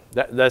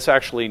 that's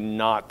actually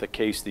not the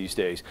case these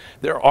days.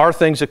 There are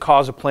things that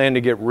cause a plan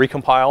to get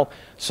recompiled,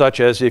 such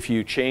as if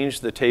you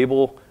change the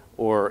table,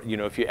 or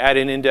if you add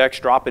an index,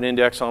 drop an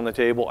index on the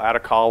table, add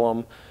a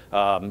column,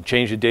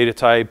 change the data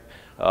type,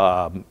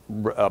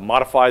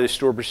 modify the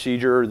store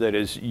procedure that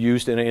is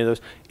used in any of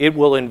those, it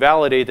will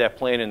invalidate that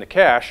plan in the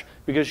cache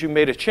because you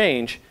made a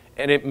change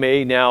and it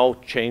may now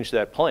change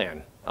that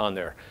plan on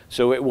there.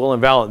 So it will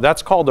invalidate.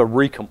 That's called a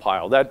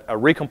recompile. A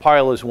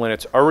recompile is when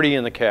it's already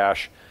in the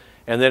cache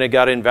and then it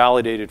got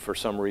invalidated for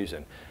some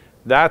reason.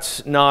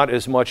 That's not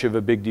as much of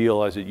a big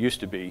deal as it used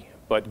to be,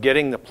 but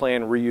getting the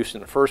plan reused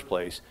in the first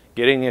place,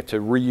 getting it to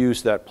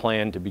reuse that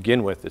plan to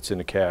begin with that's in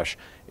the cache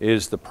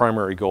is the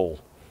primary goal.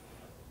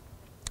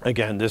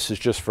 Again, this is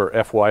just for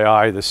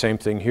FYI, the same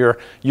thing here.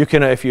 You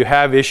can, if you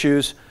have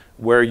issues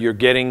where you're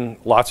getting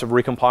lots of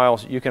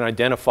recompiles, you can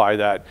identify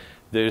that.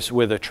 There's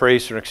with a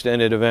trace or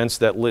extended events,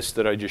 that list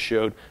that I just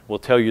showed will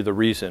tell you the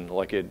reason,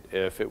 like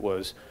if it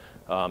was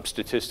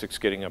statistics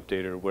getting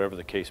updated or whatever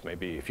the case may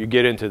be. If you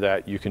get into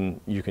that, you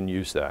can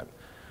use that.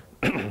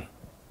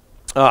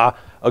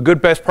 A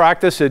good best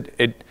practice,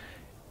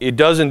 it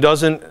does and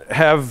doesn't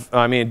have,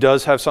 I mean, it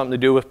does have something to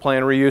do with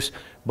plan reuse,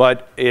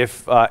 but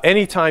if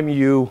anytime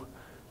you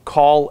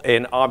call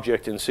an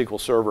object in SQL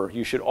Server,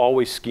 you should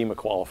always schema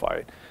qualify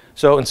it.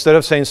 So instead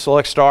of saying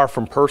select star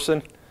from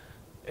person,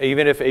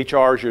 even if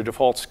HR is your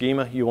default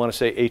schema, you want to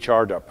say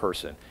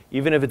HR.person.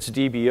 Even if it's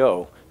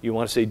DBO, you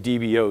want to say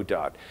DBO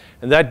dot.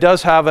 And that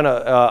does have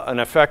an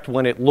effect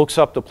when it looks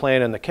up the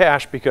plan in the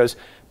cache, because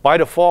by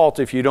default,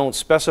 if you don't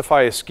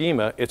specify a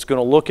schema, it's going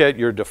to look at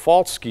your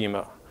default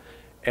schema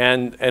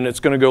and it's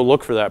going to go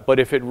look for that. But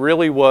if it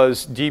really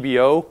was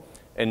DBO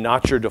and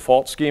not your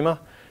default schema,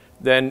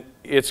 then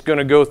it's going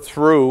to go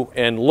through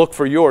and look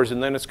for yours,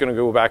 and then it's going to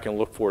go back and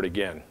look for it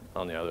again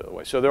on the other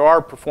way. So there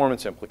are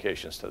performance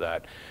implications to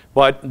that.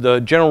 But the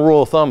general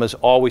rule of thumb is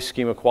always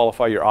schema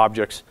qualify your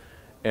objects,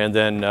 and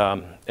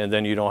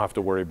then you don't have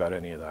to worry about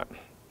any of that.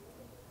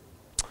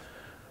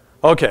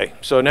 Okay,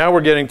 so now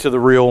we're getting to the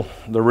real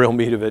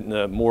meat of it,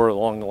 and more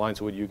along the lines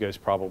of what you guys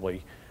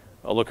probably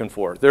are looking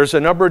for. There's a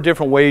number of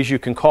different ways you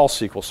can call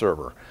SQL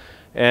Server.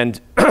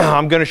 And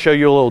I'm going to show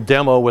you a little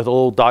demo with a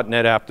little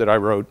 .NET app that I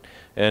wrote,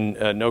 and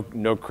no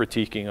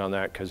critiquing on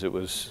that, because it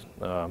was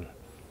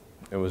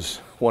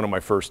one of my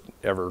first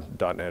ever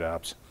 .NET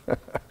apps.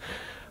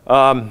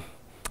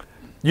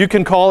 You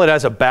can call it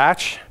as a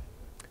batch.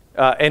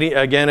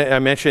 Again, I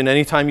mentioned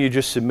anytime you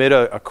just submit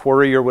a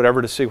query or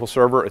whatever to SQL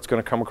Server, it's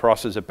going to come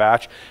across as a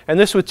batch. And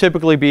this would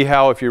typically be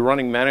how, if you're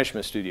running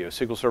Management Studio,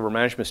 SQL Server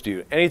Management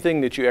Studio,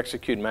 anything that you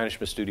execute in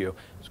Management Studio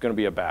is going to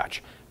be a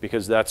batch,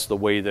 because that's the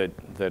way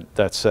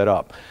that's set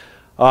up.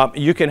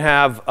 You can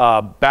have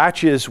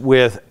batches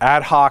with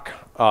ad hoc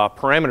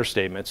parameter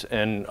statements,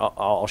 and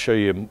I'll show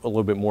you a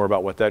little bit more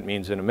about what that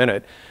means in a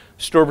minute.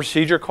 Store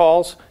procedure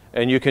calls,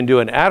 and you can do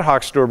an ad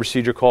hoc store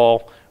procedure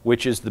call,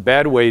 which is the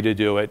bad way to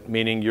do it,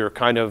 meaning you're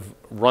kind of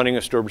running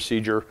a store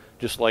procedure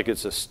just like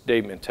it's a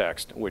statement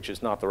text, which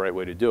is not the right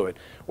way to do it.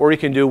 Or you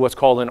can do what's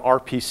called an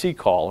RPC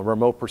call, a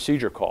remote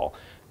procedure call.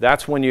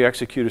 That's when you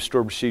execute a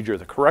store procedure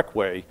the correct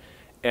way,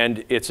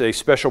 and it's a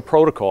special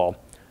protocol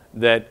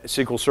that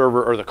SQL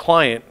Server, or the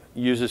client,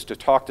 uses to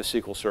talk to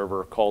SQL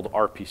Server, called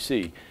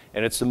RPC.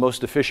 And it's the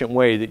most efficient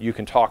way that you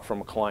can talk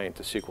from a client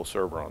to SQL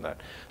Server on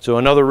that. So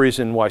another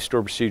reason why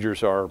store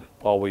procedures are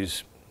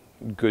always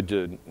good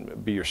to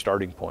be your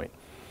starting point.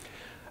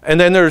 And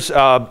then there's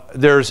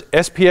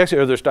SPX,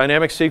 or there's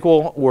dynamic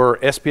SQL, or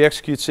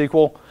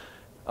SPXecute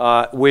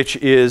SQL, which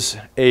is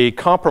a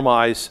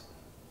compromise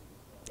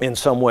in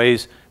some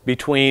ways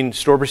between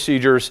store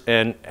procedures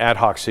and ad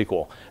hoc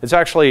SQL. It's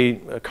actually,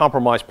 a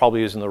compromise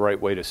probably isn't the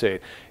right way to say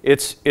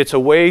it. It's a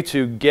way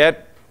to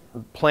get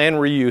plan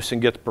reuse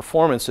and get the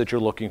performance that you're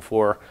looking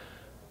for,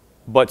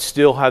 but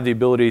still have the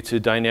ability to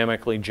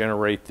dynamically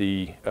generate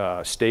the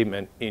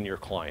statement in your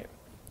client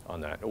on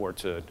that, or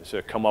to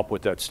come up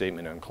with that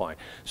statement on client.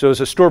 So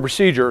as a store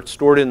procedure, it's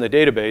stored in the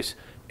database,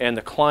 and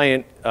the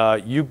client,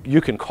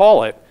 you can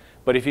call it,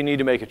 but if you need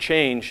to make a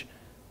change,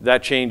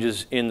 that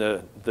changes in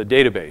the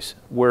database.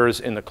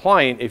 Whereas in the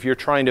client, if you're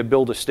trying to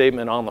build a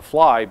statement on the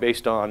fly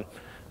based on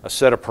a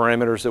set of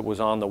parameters that was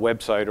on the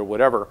website or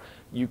whatever,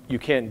 you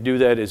can't do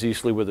that as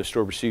easily with a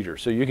store procedure.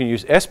 So you can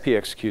use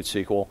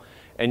SPXecute SQL,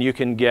 and you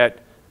can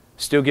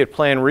still get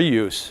plan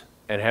reuse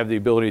and have the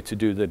ability to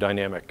do the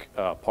dynamic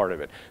part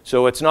of it.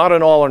 So it's not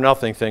an all or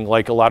nothing thing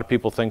like a lot of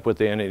people think with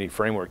the entity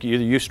framework. You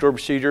either use store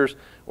procedures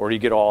or you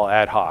get all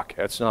ad hoc.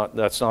 That's not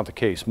the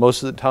case.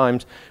 Most of the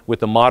times with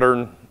the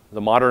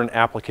modern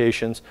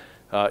applications,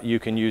 you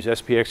can use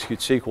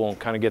SPXecute SQL and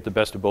kind of get the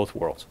best of both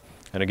worlds.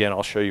 And again,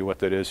 I'll show you what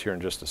that is here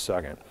in just a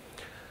second.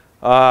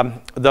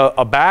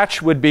 A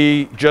batch would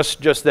be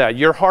just that.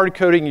 You're hard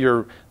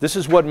coding this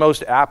is what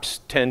most apps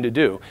tend to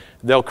do.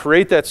 They'll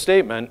create that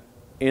statement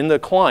in the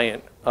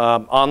client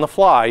on the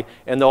fly,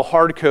 and they'll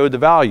hard code the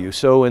value.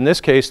 So in this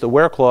case, the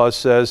where clause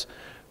says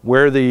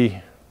where the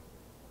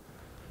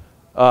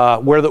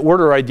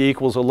order ID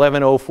equals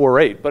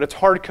 11048, but it's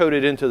hard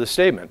coded into the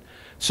statement.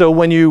 So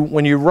when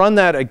you run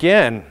that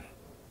again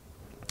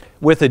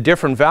with a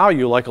different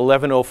value like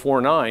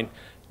 11049,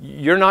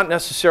 you're not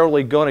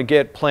necessarily going to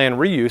get plan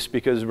reuse,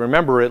 because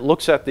remember, it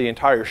looks at the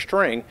entire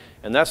string,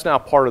 and that's now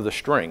part of the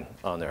string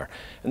on there.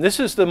 And this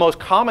is the most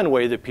common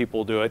way that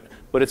people do it,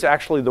 but it's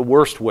actually the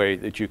worst way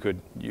that you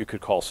could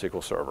call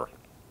SQL Server.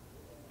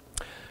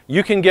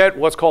 You can get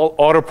what's called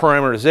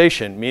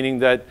auto-parameterization, meaning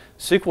that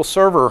SQL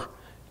Server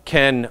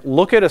can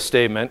look at a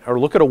statement or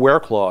look at a where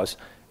clause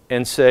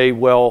and say,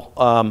 well,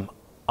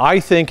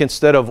 I think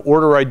instead of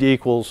order ID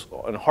equals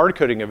and hard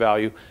coding a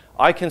value,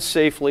 I can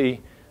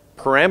safely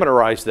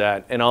parameterize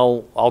that, and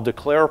I'll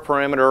declare a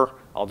parameter,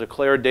 I'll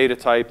declare a data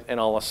type, and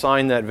I'll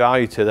assign that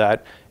value to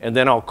that, and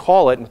then I'll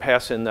call it and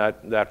pass in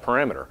that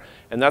parameter.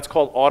 And that's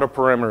called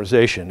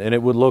auto-parameterization, and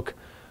it would look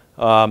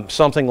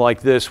something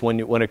like this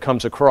when it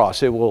comes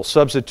across. It will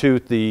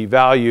substitute the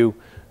value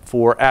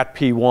for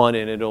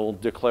 @P1, and it'll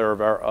declare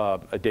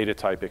a data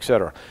type,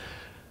 etc.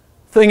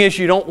 Thing is,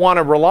 you don't want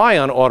to rely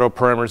on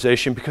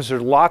auto-parameterization because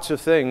there's lots of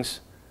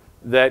things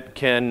that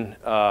can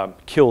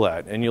kill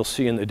that, and you'll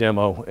see in the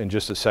demo in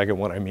just a second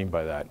what I mean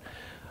by that.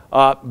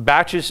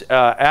 Batches,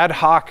 ad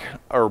hoc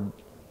or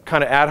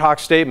kind of ad hoc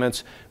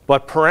statements,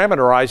 but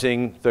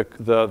parameterizing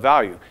the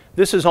value.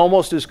 This is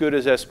almost as good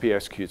as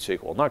SPXecute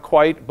SQL. Not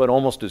quite, but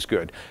almost as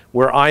good.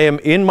 Where I am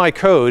in my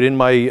code, in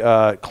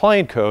my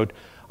client code,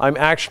 I'm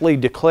actually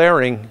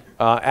declaring,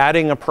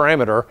 adding a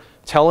parameter,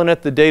 telling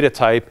it the data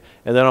type,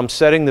 and then I'm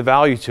setting the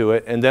value to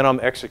it, and then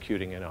I'm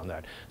executing it on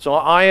that. So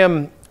I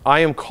am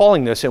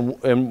calling this,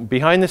 and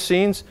behind the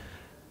scenes,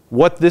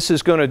 what this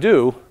is going to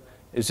do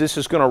is this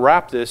is going to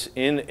wrap this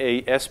in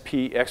a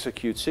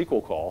SPXecute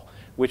SQL call,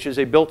 which is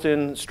a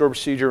built-in store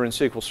procedure in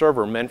SQL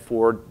Server meant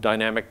for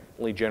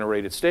dynamically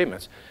generated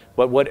statements.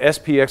 But what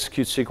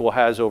SPXecute SQL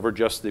has over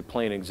just the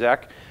plain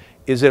exec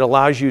is it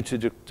allows you to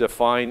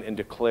define and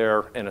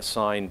declare and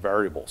assign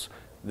variables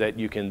that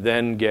you can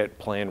then get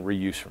planned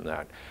reuse from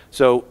that.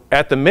 So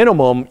at the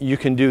minimum, you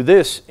can do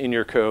this in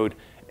your code,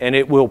 and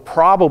it will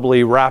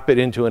probably wrap it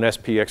into an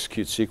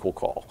SPXecute SQL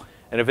call.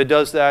 And if it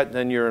does that,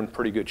 then you're in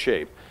pretty good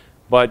shape.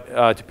 But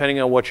depending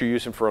on what you're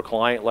using for a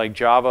client like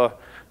Java,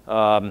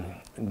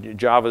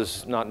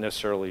 Java's not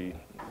necessarily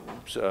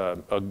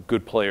a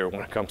good player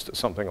when it comes to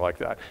something like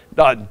that.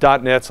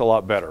 .NET's a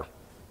lot better.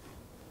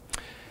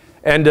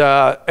 And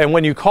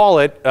when you call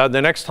it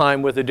the next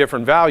time with a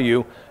different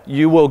value,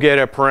 you will get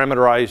a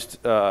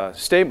parameterized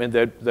statement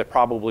that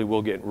probably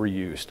will get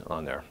reused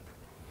on there.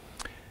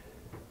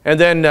 And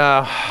then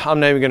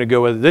I'm not even going to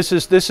go with it.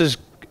 This is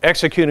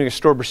executing a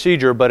stored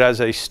procedure, but as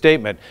a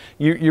statement.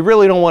 You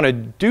really don't want to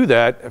do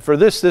that. For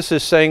this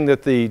is saying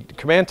that the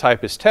command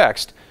type is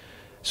text.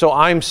 So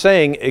I'm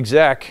saying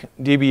exec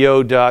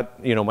dbo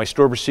dot, my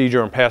stored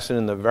procedure and passing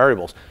in the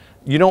variables.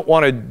 You don't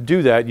want to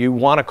do that. You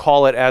want to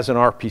call it as an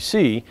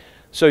RPC.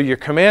 So your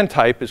command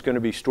type is going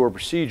to be stored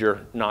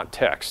procedure, not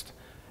text.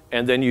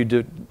 And then you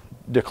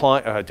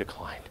define the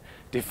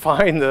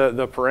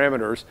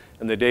parameters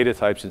and the data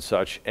types and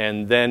such,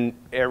 and then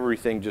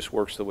everything just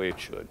works the way it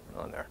should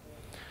on there.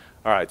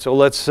 All right, so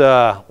let's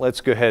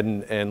go ahead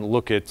and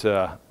look at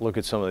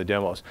some of the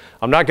demos.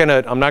 I'm not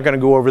gonna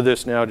go over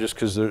this now just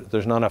because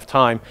there's not enough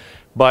time,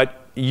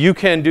 but you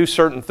can do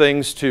certain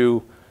things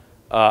to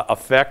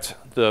affect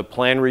the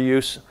plan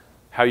reuse,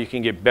 how you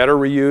can get better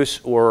reuse,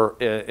 or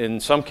in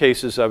some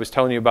cases, I was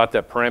telling you about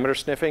that parameter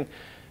sniffing.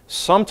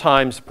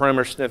 Sometimes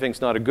parameter sniffing is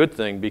not a good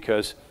thing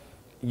because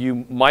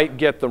you might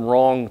get the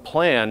wrong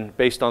plan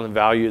based on the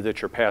value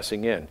that you're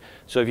passing in.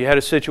 So if you had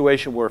a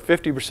situation where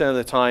 50% of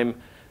the time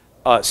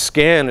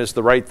scan is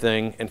the right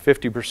thing and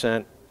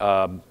 50%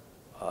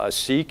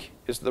 seek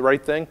is the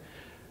right thing,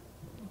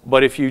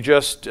 but if you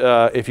just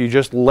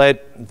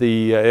let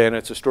the and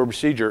it's a stored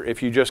procedure,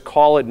 if you just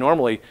call it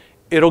normally,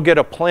 it'll get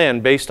a plan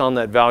based on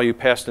that value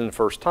passed in the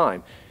first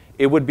time.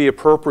 It would be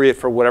appropriate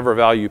for whatever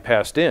value you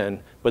passed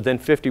in, but then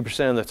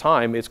 50% of the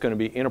time it's going to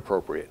be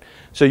inappropriate.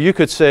 So you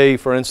could say,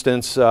 for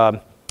instance,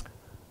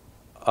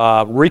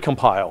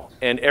 recompile,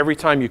 and every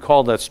time you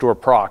call that store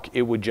proc,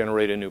 it would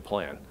generate a new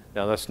plan.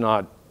 Now that's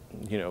not,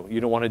 you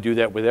don't want to do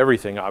that with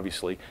everything,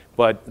 obviously,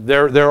 but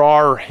there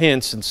are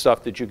hints and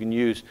stuff that you can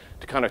use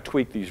to kind of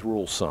tweak these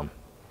rules some.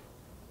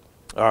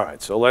 All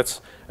right, so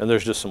and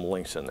there's just some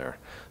links in there.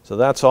 So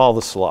that's all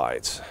the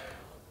slides.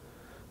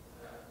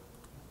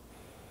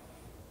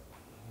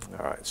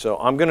 All right, so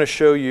I'm going to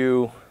show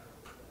you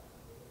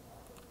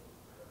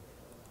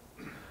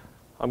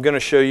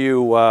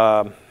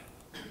a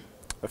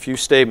few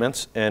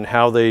statements and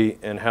how they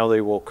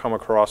will come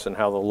across and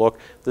how they'll look.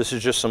 This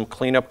is just some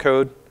cleanup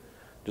code,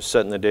 just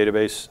setting the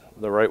database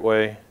the right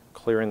way,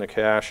 clearing the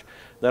cache.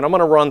 Then I'm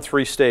going to run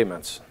 3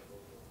 statements.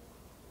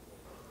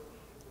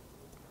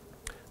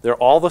 They're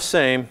all the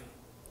same,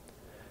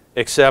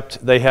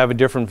 except they have a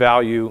different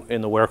value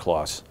in the where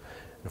clause.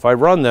 If I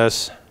run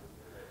this,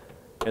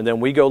 and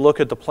then we go look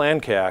at the plan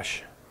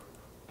cache,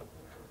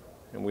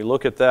 and we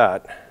look at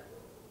that,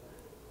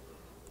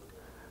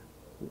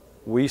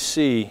 we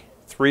see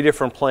 3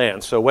 different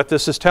plans. So what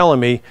this is telling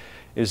me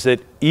is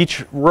that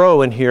each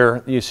row in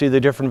here, you see the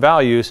different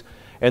values,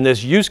 and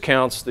this use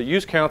counts, the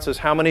use counts is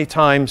how many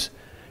times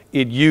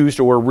it used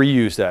or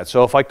reused that.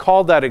 So if I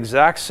called that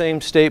exact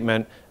same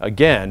statement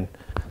again,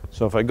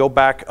 so if I go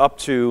back up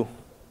to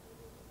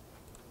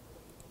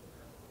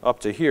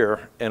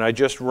here, and I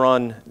just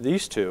run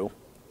these 2,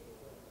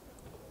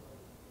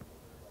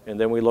 and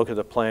then we look at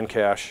the plan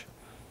cache,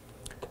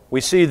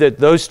 we see that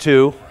those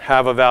 2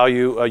 have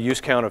a use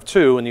count of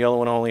 2, and the other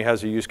one only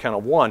has a use count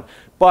of 1.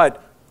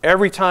 But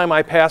every time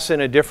I pass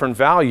in a different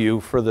value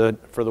for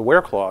the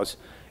where clause,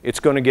 it's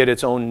going to get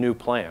its own new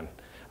plan.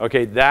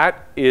 Okay,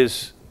 that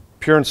is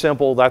pure and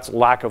simple, that's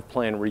lack of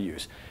plan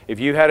reuse. If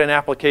you had an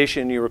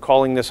application, you were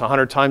calling this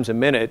 100 times a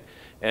minute,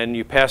 and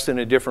you passed in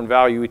a different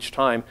value each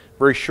time,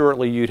 very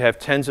shortly you'd have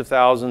tens of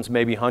thousands,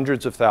 maybe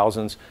hundreds of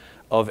thousands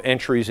of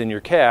entries in your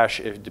cache.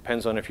 It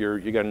depends on if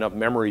you got enough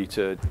memory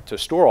to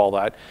store all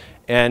that,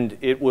 and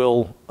it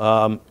will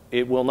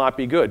not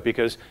be good,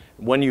 because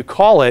when you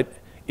call it,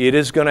 it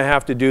is going to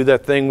have to do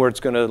that thing where it's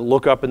going to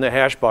look up in the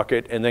hash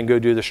bucket and then go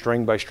do the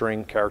string by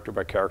string, character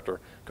by character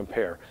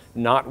compare.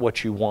 Not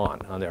what you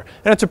want on there.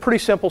 And it's a pretty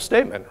simple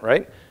statement,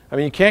 right? I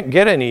mean, you can't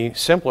get any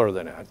simpler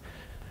than that.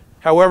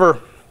 However,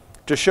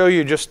 to show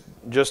you just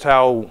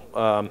how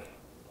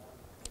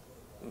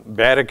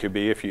bad it could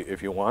be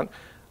if you want,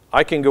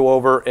 I can go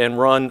over and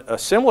run a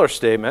similar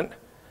statement.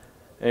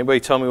 Anybody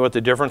tell me what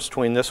the difference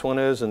between this one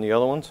is and the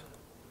other ones?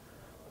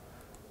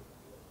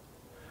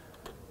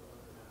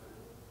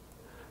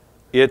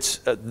 It's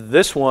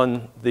this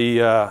one,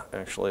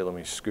 actually let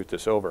me scoot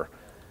this over.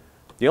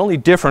 The only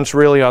difference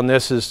really on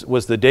this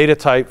was the data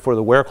type for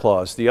the where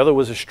clause. The other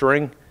was a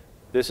string.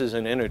 This is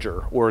an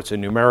integer, or it's a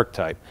numeric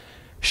type.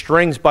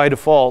 Strings by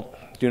default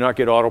do not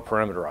get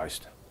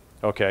auto-parameterized.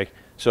 Okay,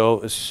 so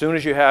as soon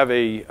as you have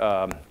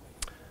a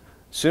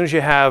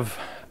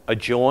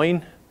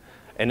join,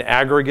 an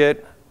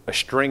aggregate, a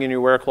string in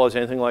your where clause,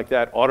 anything like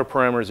that,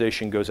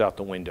 auto-parameterization goes out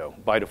the window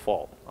by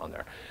default on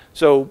there.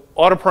 So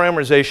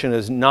auto-parameterization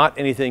is not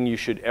anything you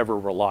should ever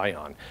rely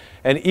on.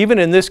 And even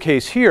in this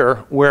case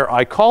here, where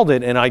I called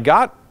it and I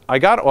got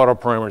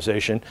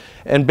auto-parameterization,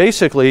 and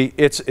basically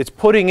it's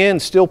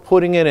still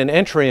putting in an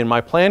entry in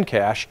my plan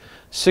cache,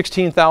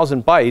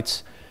 16,000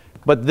 bytes,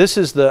 but this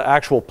is the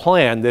actual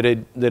plan that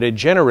it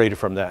generated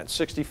from that,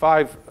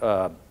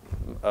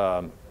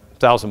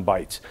 65,000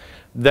 bytes.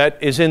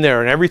 That is in there,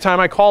 and every time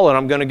I call it,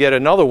 I'm going to get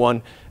another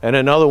one, and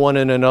another one,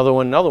 and another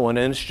one, another one,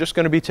 and it's just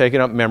going to be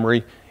taking up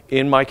memory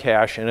in my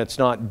cache, and it's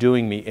not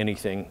doing me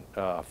anything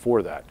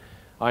for that.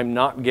 I'm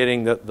not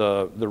getting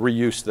the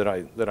reuse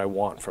that I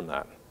want from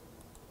that.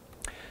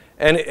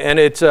 And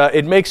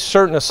it makes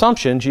certain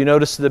assumptions. You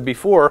noticed that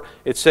before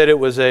it said it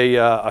was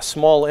a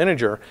small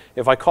integer.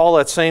 If I call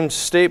that same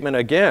statement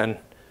again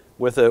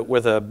with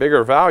a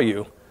bigger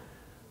value,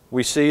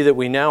 we see that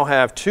we now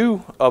have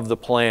two of the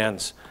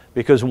plans,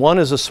 because one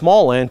is a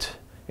small int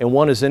and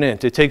one is an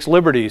int. It takes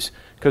liberties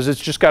because it's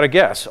just got a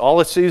guess.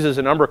 All it sees is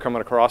a number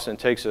coming across and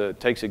takes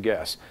a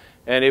guess.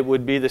 And it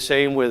would be the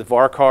same with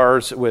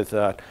varchars, with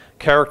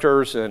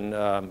characters and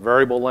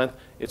variable length.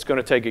 It's going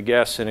to take a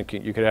guess, and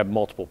you could have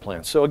multiple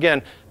plans. So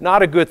again,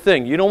 not a good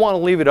thing. You don't want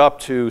to leave it up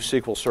to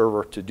SQL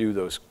Server to do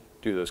those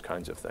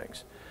kinds of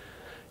things.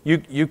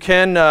 You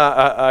can,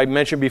 I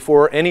mentioned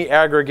before, any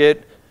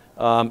aggregate,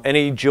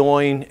 any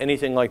join,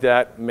 anything like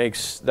that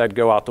makes that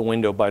go out the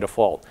window by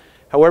default.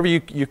 However,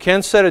 you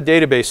can set a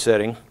database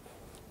setting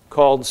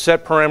called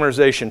set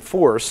parameterization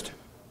forced.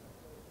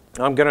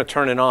 I'm going to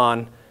turn it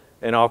on,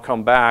 and I'll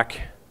come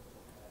back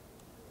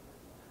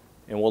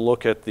and we'll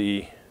look at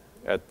these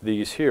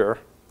here.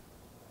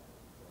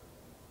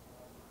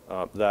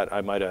 That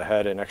I might have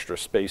had an extra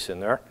space in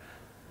there,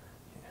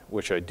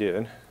 which I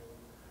did.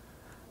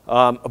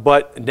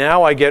 But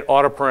now I get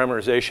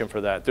auto-parameterization for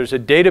that. There's a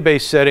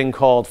database setting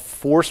called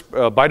force.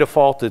 By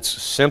default, it's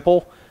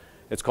simple.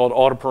 It's called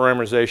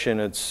auto-parameterization.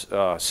 It's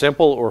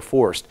simple or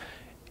forced.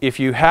 If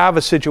you have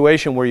a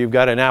situation where you've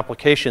got an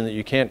application that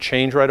you can't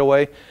change right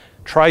away,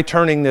 try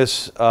turning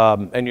this,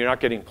 and you're not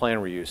getting plan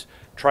reuse,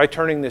 try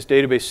turning this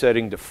database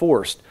setting to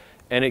forced,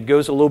 and it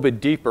goes a little bit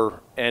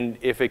deeper, and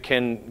if it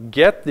can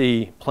get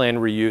the plan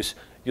reuse,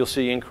 you'll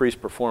see increased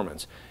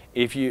performance.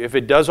 If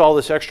it does all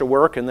this extra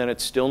work and then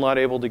it's still not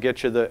able to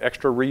get you the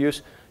extra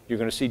reuse, you're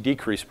going to see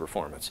decreased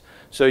performance.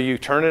 So you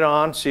turn it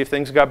on, see if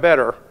things got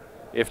better.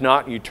 If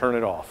not, you turn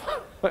it off.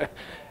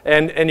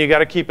 and you got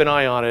to keep an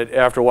eye on it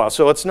after a while.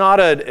 So it's not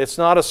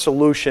a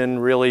solution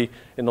really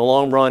in the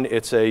long run.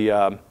 It's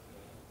a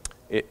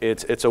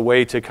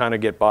way to kind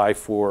of get by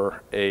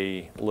for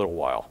a little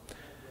while.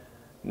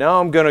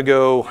 Now I'm going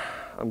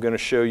to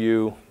show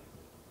you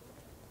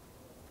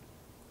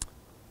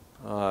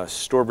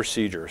store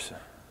procedures.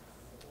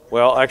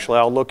 Well, actually,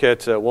 I'll look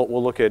at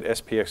we'll look at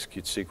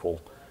SPExecute SQL.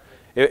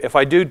 If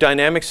I do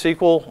dynamic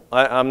SQL,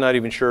 I'm not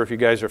even sure if you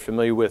guys are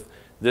familiar with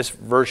this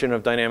version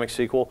of dynamic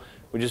SQL.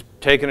 We just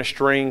taken a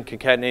string,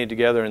 concatenated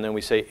together, and then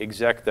we say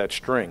exec that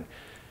string.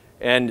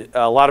 And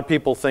a lot of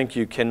people think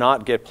you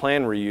cannot get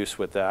plan reuse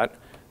with that.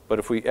 But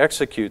if we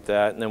execute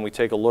that and then we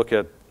take a look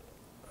at,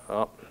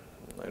 oh,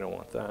 I don't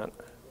want that.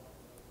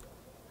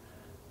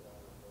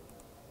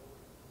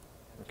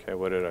 Okay,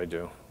 what did I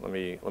do? Let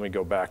me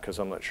go back because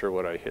I'm not sure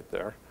what I hit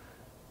there.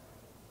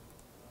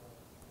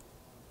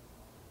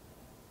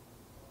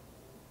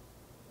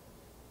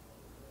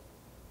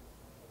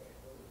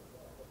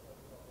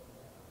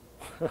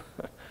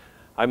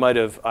 I might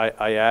have,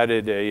 I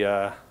added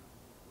a,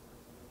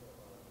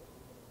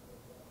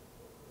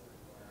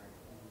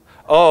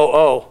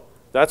 oh,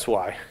 that's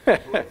why.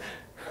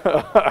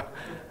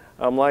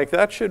 I'm like,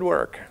 that should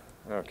work.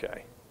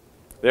 Okay,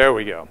 there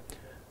we go.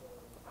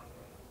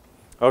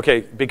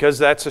 Okay, because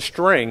that's a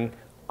string,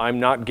 I'm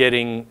not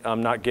getting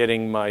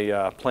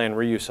my plan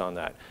reuse on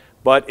that.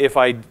 But if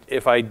I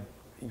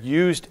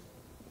used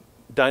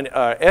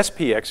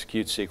SP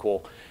execute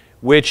SQL,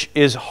 which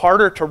is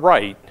harder to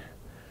write,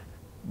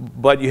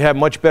 but you have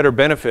much better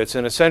benefits,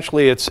 and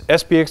essentially it's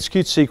SP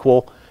execute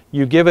SQL.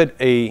 You give it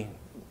a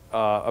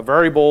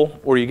variable,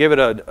 or you give it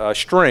a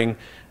string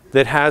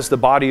that has the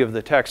body of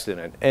the text in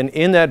it, and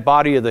in that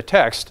body of the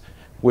text,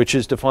 which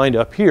is defined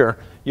up here,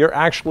 you're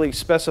actually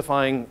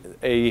specifying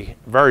a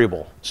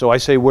variable. So I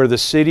say where the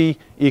city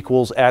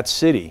equals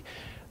 @city.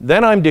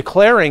 Then I'm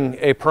declaring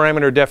a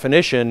parameter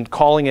definition,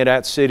 calling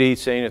it @city,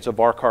 saying it's a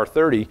varchar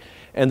 30,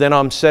 and then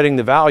I'm setting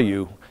the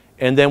value.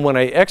 And then when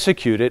I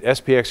execute it,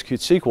 SP execute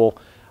SQL,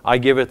 I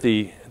give it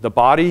the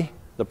body,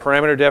 the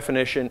parameter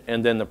definition,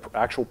 and then the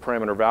actual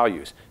parameter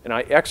values. And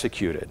I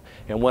execute it.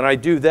 And when I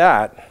do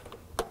that,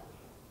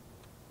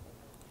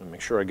 let me make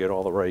sure I get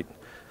all the right.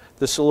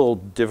 This is a little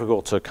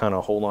difficult to kind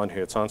of hold on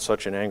here. It's on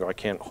such an angle I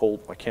can't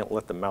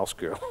let the mouse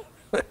go.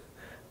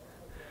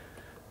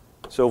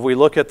 So if we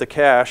look at the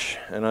cache,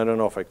 and I don't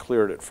know if I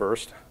cleared it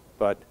first,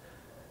 but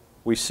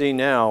we see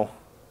now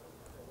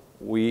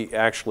we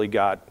actually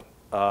got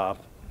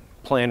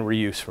plan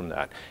reuse from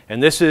that.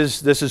 And this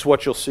is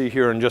what you'll see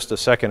here in just a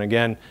second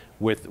again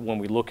when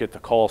we look at the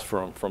calls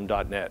from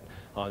 .NET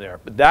on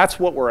there. But that's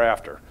what we're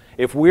after.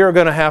 If we are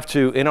going to have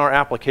to, in our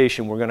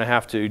application, we're going to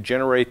have to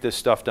generate this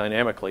stuff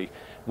dynamically,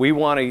 we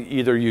want to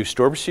either use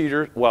store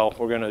procedure. Well,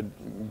 we're going to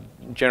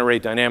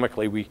generate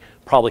dynamically. We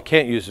probably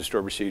can't use the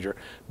store procedure,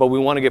 but we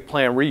want to get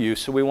plan reuse.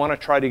 So we want to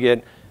try to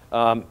get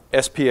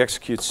SP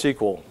execute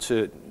SQL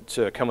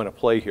to come into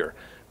play here.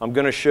 I'm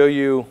going to show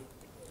you,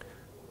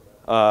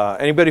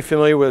 anybody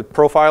familiar with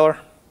Profiler?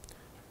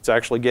 It's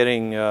actually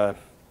getting, it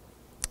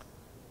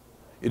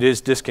is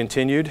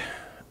discontinued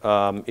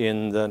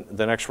in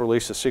the next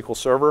release of SQL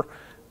Server,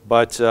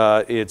 but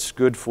it's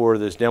good for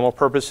this demo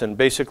purpose, and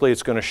basically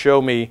it's going to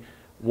show me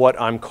what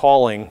I'm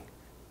calling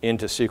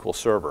into SQL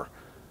Server.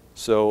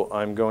 So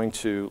I'm going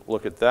to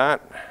look at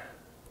that.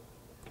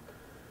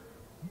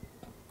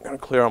 I'm going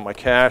to clear out my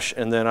cache,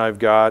 and then I've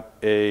got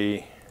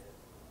a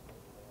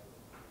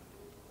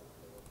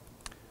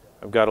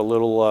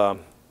little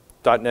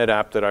 .NET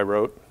app that I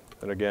wrote,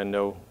 and again,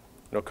 no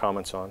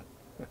comments on.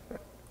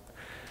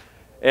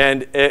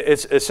 And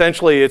it's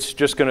essentially, it's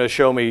just going to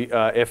show me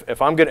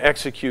if I'm going to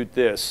execute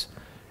this,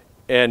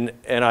 and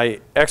I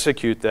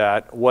execute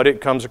that, what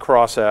it comes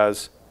across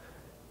as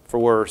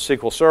for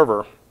SQL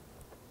Server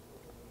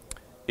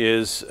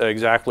is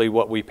exactly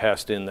what we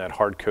passed in, that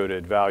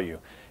hard-coded value.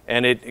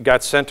 And it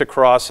got sent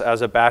across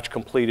as a batch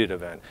completed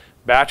event.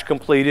 Batch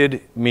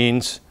completed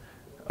means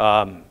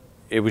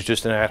it was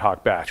just an ad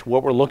hoc batch.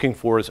 What we're looking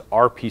for is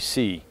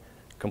RPC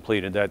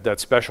completed, that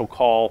special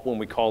call when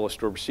we call a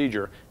store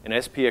procedure, and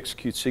SP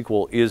execute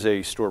SQL is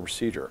a store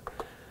procedure.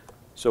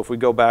 So if we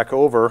go back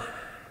over,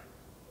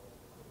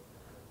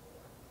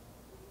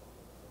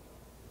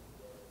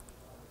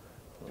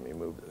 let me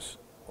move this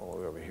all the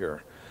way over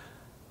here.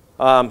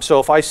 So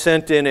if I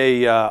sent in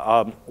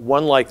a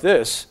one like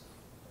this,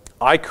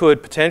 I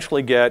could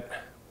potentially get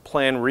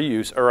plan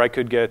reuse, or I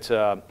could get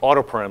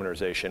auto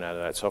parameterization out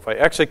of that. So if I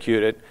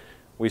execute it,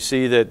 we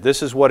see that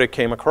this is what it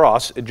came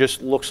across. It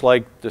just looks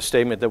like the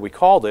statement that we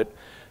called it.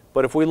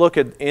 But if we look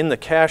at in the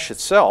cache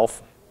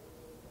itself,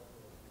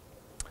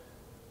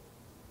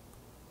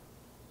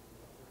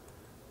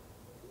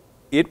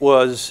 it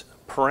was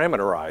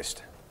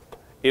parameterized.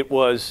 It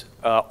was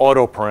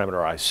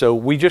auto-parameterized. So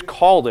we just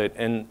called it,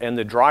 and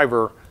the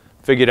driver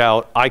figured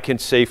out I can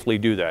safely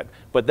do that.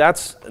 But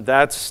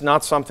that's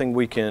not something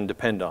we can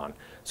depend on.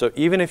 So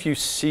even if you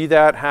see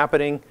that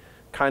happening,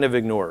 kind of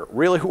ignore it.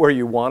 Really where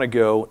you want to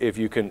go, if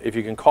you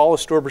can call a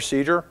store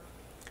procedure,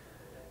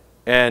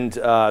 and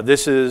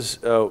this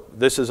is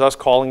us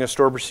calling a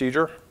store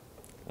procedure.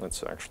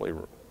 Let's actually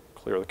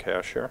clear the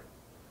cache here.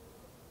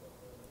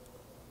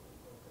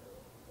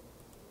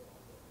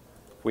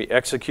 We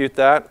execute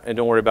that, and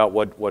don't worry about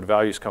what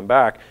values come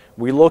back.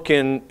 We look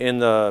in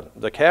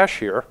the cache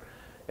here,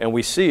 and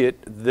we see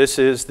it. This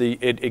is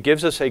it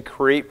gives us a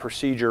create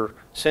procedure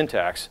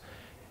syntax.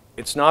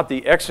 It's not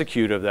the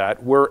execute of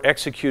that. We're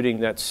executing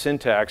that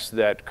syntax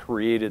that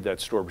created that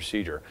store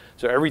procedure.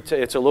 So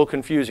it's a little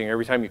confusing.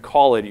 Every time you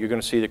call it, you're going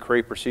to see the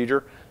create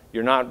procedure.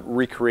 You're not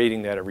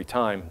recreating that every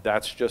time.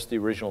 That's just the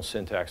original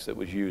syntax that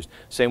was used.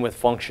 Same with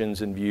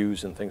functions and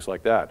views and things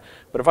like that.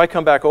 But if I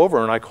come back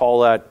over and I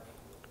call that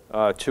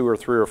 2 or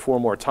 3 or 4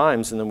 more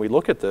times, and then we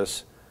look at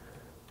this,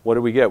 what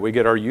do we get? We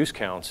get our use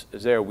counts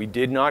is there. We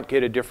did not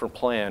get a different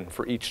plan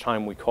for each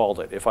time we called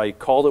it. If I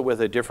called it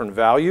with a different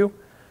value,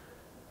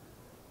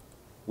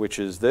 which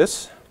is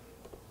this,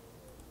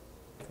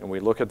 and we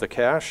look at the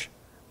cache,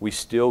 we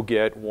still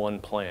get one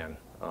plan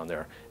on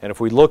there. And if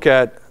we look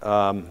at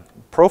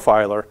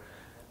Profiler,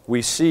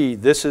 we see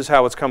this is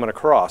how it's coming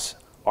across,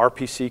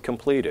 RPC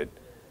completed.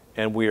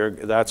 And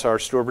that's our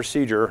store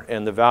procedure,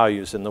 and the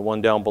values, and the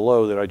one down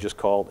below that I just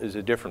called is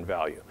a different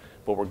value.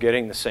 But we're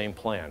getting the same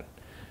plan.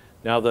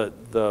 Now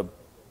the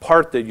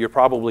part that you're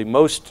probably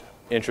most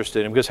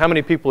interested in, because how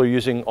many people are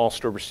using all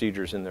store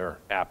procedures in their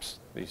apps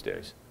these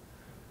days?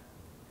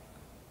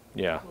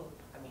 Yeah.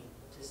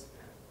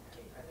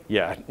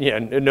 Yeah,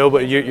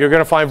 nobody. You're going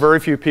to find very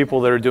few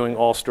people that are doing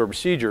all store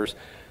procedures.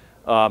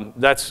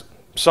 That's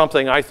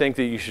something I think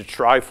that you should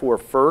strive for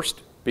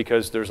first,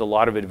 because there's a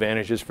lot of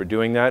advantages for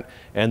doing that.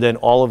 And then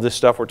all of this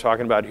stuff we're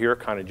talking about here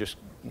kind of just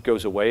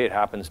goes away. It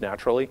happens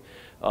naturally.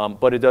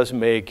 But it does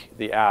make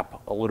the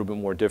app a little bit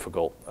more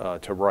difficult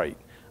to write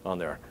on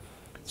there.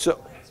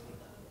 So,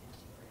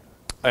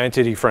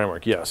 entity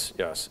framework, yes,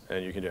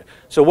 and you can do it.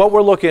 So what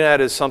we're looking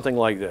at is something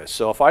like this.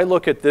 So if I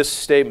look at this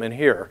statement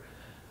here,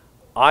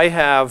 I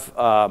have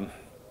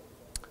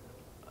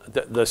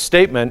the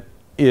statement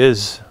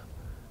is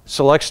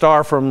select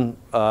star from,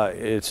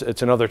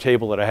 it's another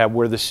table that I have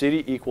where the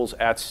city equals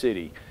at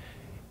city.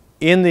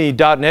 In the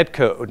 .NET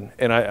code,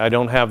 and I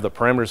don't have the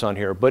parameters on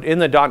here, but in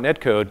the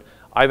 .NET code,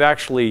 I've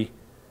actually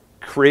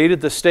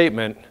created the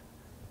statement,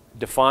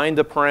 defined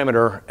the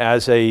parameter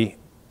as a,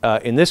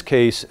 in this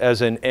case,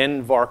 as an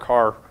n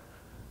varchar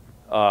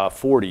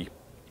 30,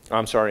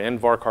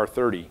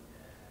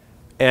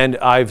 and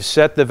I've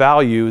set the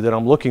value that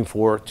I'm looking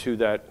for to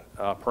that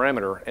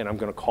parameter, and I'm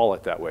going to call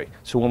it that way.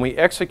 So when we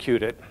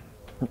execute it,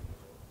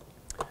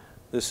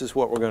 this is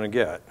what we're going to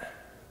get.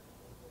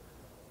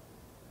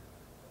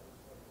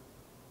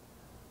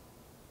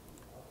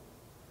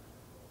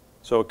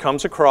 So it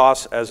comes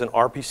across as an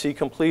RPC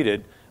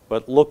completed,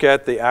 but look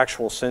at the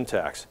actual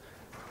syntax.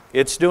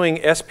 It's doing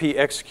SP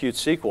execute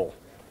SQL.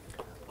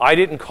 I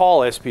didn't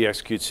call SP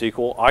execute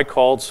SQL. I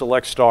called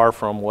select star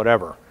from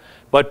whatever.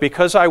 But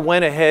because I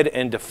went ahead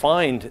and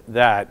defined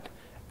that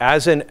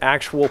as an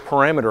actual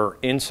parameter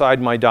inside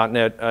my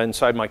 .NET,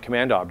 inside my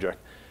command object,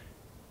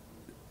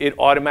 it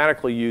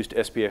automatically used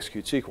SP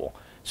execute SQL.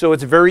 So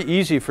it's very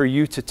easy for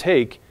you to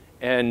take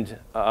and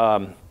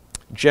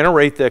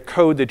generate the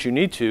code that you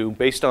need to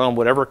based on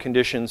whatever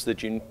conditions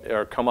that you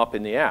come up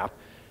in the app,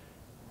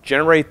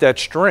 generate that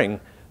string,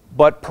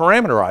 but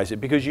parameterize it,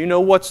 because you know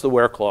what's the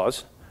where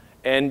clause,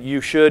 and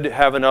you should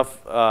have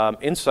enough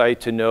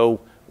insight to know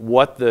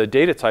what the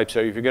data types are.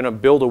 If you're going to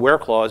build a where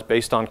clause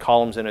based on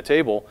columns in a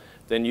table,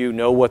 then you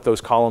know what those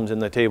columns in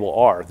the table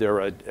are. They're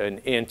an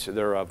int,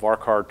 they're a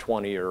varchar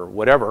 20 or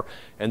whatever,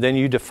 and then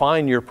you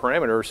define your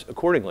parameters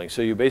accordingly.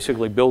 So you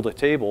basically build a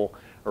table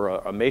or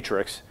a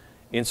matrix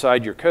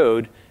inside your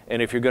code,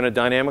 and if you're going to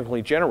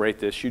dynamically generate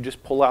this, you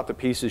just pull out the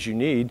pieces you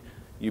need,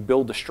 you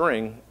build the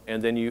string,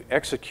 and then you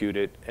execute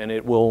it, and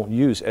it will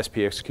use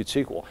SP execute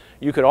SQL.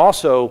 You could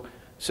also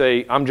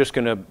say, I'm just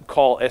going to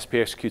call SP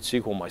execute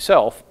SQL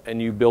myself,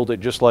 and you build it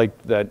just like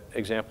that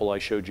example I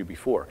showed you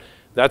before.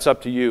 That's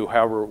up to you,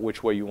 however,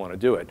 which way you want to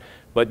do it.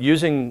 But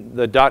using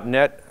the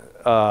 .NET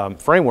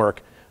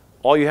framework,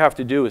 all you have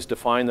to do is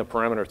define the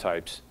parameter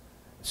types,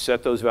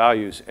 set those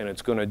values, and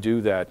it's going to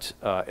do that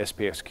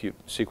SP execute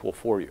SQL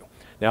for you.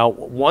 Now,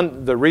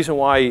 the reason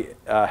why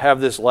I have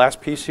this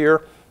last piece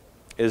here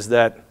is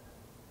that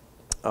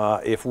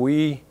if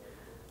we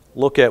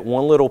look at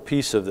one little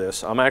piece of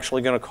this, I'm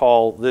actually going to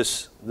call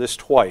this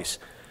twice.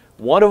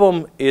 One of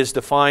them is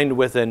defined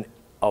with a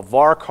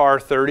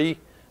varchar 30,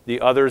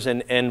 the other's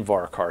an n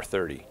varchar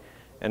 30.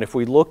 And if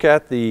we look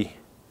at the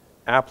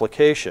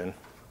application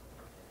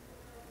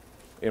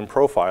in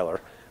Profiler,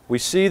 we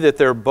see that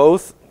they're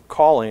both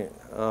calling,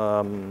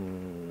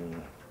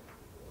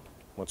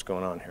 what's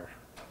going on here?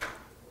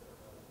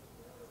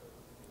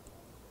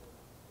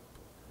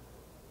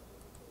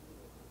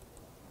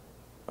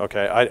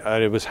 Okay,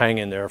 it was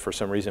hanging there for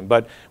some reason.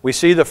 But we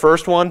see the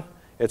first one,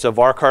 it's a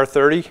varchar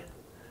 30.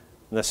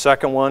 And the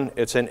second one,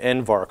 it's an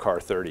n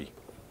varchar 30.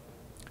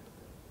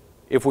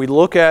 If we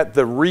look at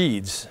the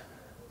reads,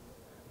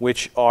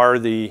 which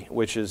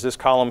is this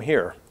column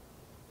here,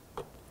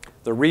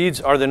 the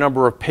reads are the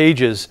number of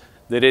pages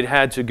that it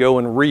had to go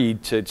and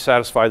read to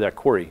satisfy that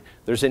query.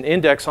 There's an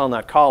index on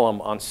that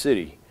column on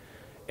city,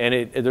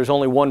 and there's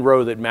only one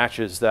row that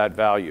matches that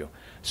value.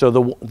 So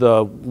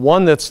the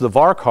one that's the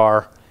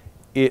varchar,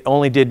 it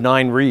only did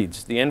 9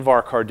 reads. The n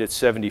varchar did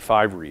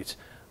 75 reads.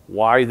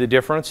 Why the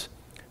difference?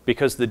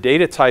 Because the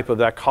data type of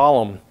that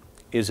column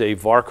is a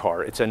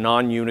varchar. It's a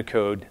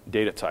non-Unicode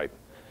data type.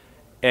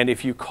 And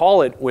if you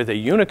call it with a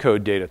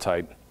Unicode data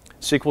type,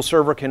 SQL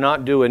Server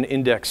cannot do an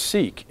index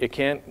seek. It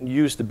can't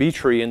use the B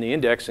tree in the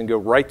index and go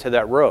right to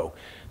that row.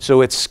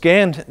 So it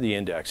scanned the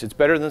index. It's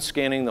better than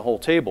scanning the whole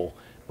table,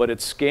 but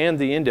it scanned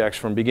the index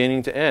from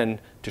beginning to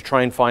end to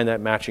try and find that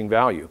matching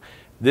value.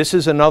 This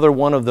is another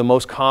one of the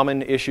most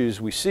common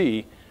issues we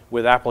see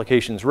with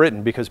applications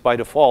written, because by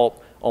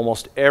default,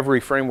 almost every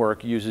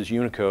framework uses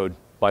Unicode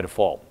by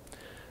default.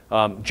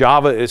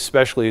 Java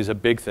especially is a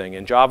big thing,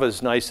 and Java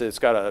is nice that it's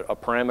got a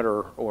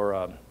parameter or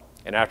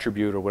an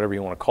attribute or whatever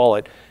you want to call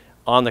it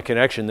on the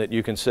connection that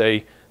you can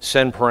say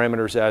send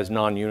parameters as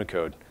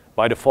non-Unicode.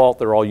 By default,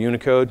 they're all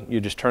Unicode. You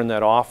just turn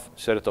that off,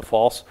 set it to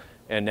false,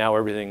 and now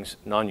everything's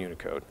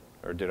non-Unicode.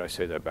 Or did I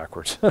say that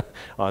backwards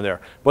on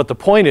there? But the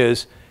point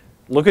is,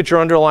 look at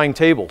your underlying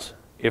tables.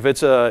 If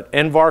it's a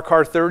n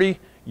varchar 30,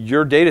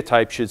 your data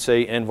type should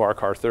say n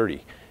varchar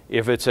 30.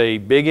 If it's a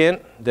big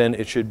int, then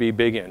it should be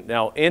big int.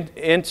 Now,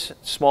 int,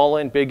 small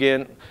int, big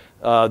int,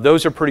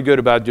 those are pretty good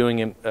about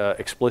doing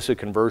explicit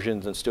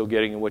conversions and still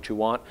getting what you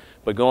want.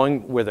 But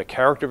going with a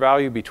character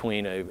value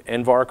between a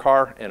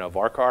nvarchar and a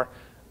varchar,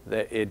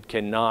 it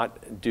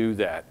cannot do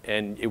that.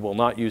 And it will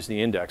not use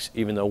the index,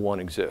 even though one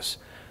exists.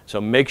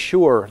 So make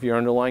sure, if your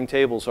underlying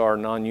tables are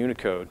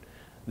non-Unicode,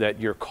 that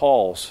your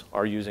calls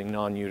are using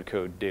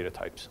non-Unicode data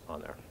types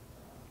on there.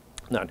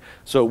 None.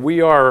 So we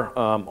are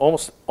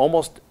almost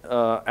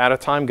out of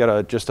time.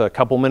 Got just a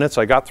couple minutes.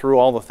 I got through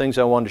all the things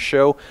I wanted to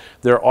show.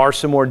 There are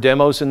some more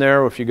demos in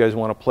there if you guys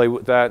want to play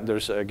with that.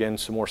 There's, again,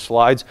 some more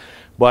slides.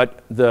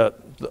 But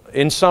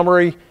in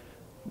summary,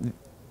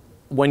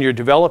 when you're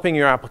developing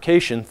your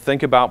application,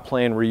 think about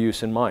plan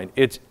reuse in mind.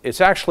 It's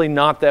actually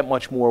not that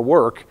much more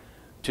work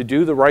to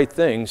do the right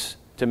things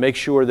to make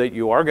sure that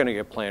you are going to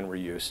get plan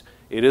reuse.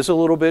 It is a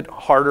little bit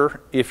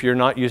harder if you're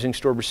not using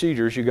stored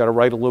procedures. You've got to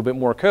write a little bit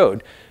more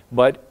code.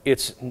 But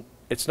it's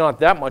not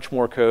that much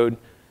more code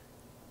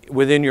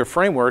within your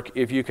framework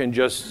if you can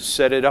just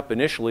set it up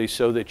initially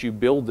so that you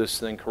build this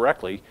thing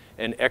correctly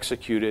and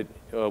execute it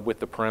with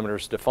the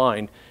parameters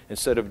defined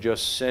instead of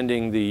just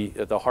sending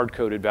the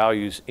hard-coded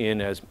values in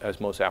as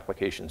most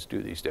applications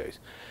do these days.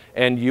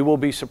 And you will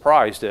be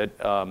surprised at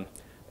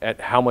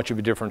how much of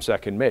a difference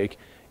that can make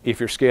if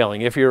you're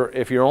scaling. If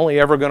you're only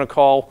ever going to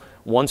call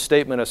one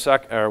statement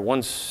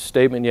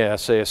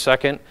say a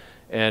second,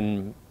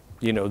 and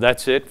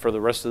that's it for the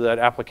rest of that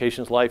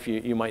application's life,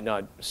 you might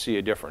not see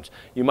a difference.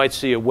 You might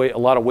see a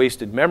lot of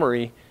wasted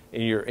memory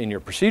in your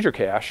procedure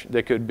cache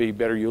that could be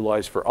better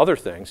utilized for other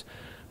things,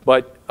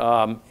 but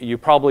you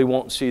probably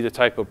won't see the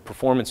type of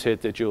performance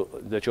hit that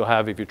you'll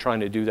have if you're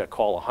trying to do that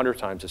call 100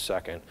 times a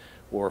second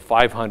or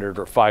 500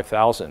 or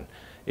 5,000.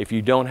 If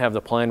you don't have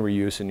the plan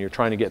reuse and you're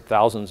trying to get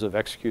thousands of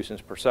executions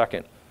per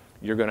second,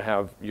 you're going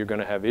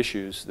to have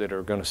issues that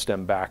are going to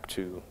stem back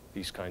to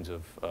these kinds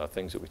of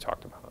things that we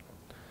talked about.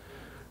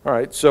 All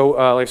right, so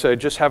like I said,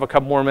 just have a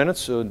couple more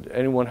minutes. So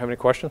anyone have any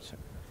questions?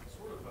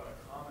 Sort of a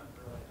comment,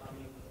 really. I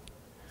mean,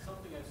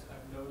 something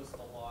I've noticed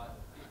a lot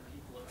in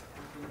people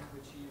attempting to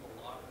achieve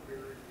a lot of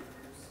query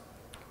reuse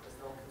is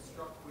they'll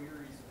construct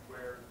queries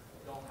where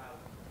they'll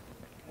have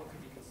what could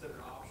be considered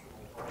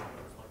optional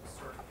parameters, like a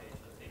search page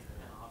that takes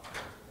 10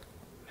 options,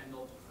 and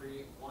they'll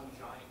create one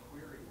giant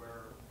query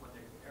where, when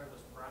they compare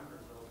those parameters,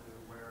 they'll do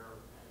where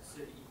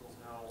city equals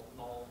null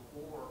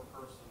or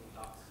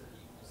person.city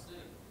equals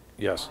city.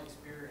 Yes.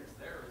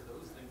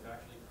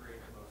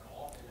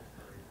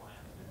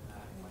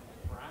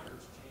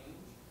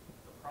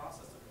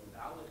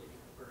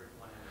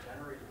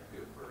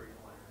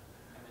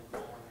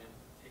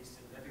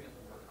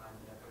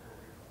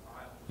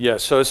 Yeah,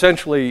 so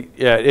essentially,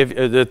 yeah,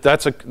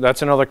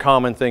 that's another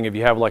common thing. If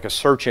you have like a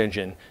search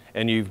engine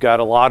and you've got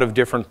a lot of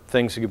different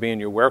things that could be in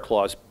your where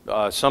clause,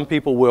 some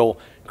people will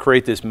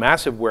create this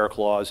massive where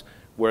clause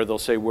where they'll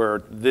say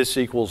where this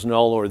equals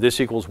null or this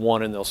equals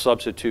 1, and they'll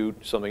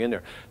substitute something in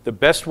there. The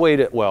best way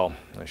to, well,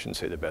 I shouldn't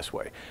say the best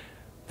way.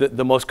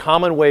 The most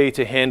common way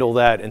to handle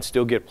that and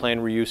still get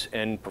plan reuse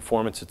and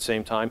performance at the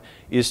same time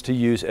is to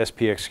use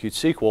SP-execute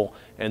SQL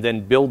and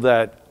then build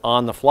that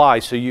on the fly.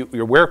 So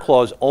your where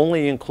clause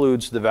only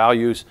includes the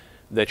values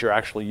that you're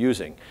actually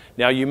using.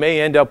 Now you may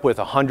end up with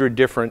 100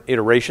 different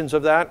iterations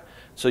of that,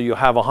 so you'll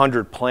have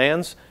 100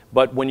 plans,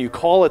 but when you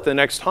call it the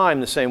next time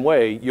the same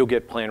way, you'll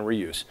get plan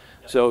reuse.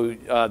 So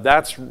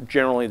that's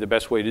generally the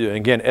best way to do it. And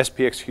again,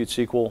 SP-execute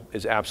SQL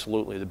is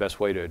absolutely the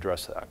best way to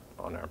address that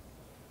on there.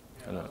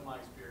 Yeah, that was my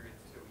experience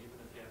too. Even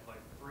if you have like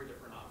 3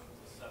 different options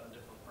with 7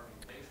 different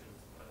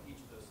permutations, but each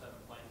of those 7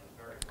 plans is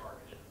very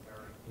targeted and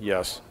very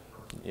yes,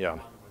 yeah.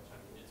 Which, I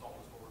mean, it's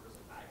almost orders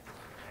of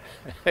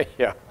magnitude.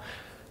 Yeah,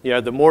 yeah.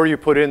 The more you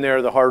put in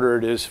there, the harder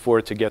it is for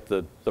it to get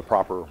the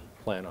proper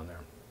plan on there.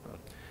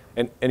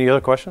 And any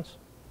other questions?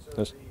 So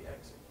yes. The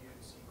execute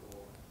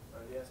SQL,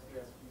 or the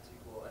SP-execute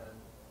SQL and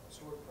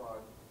sort prod,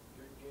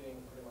 you're getting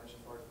pretty much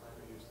as far as plan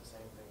reuse the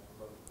same thing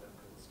from both of them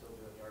because it's still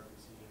doing the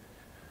RPC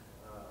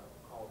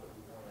call that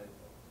we wanted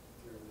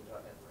through the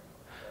 .NET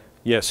framework,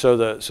 right? Yeah. So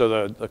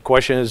the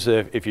question is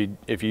if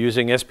you're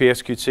using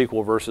SP-execute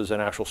SQL versus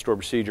an actual stored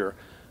procedure,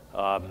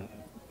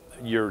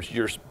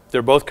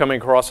 they're both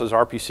coming across as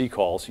RPC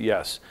calls.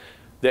 Yes.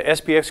 The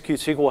SP-execute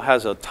SQL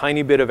has a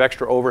tiny bit of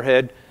extra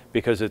overhead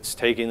because it's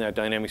taking that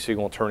dynamic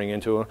SQL and turning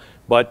into it,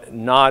 but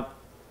not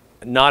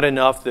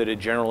enough that it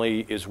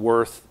generally is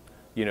worth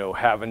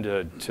having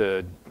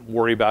to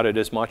worry about it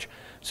as much.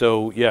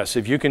 So yes,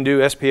 if you can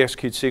do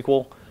SP-execute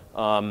SQL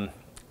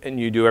and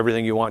you do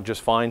everything you want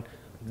just fine,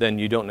 then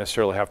you don't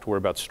necessarily have to worry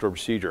about the stored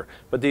procedure.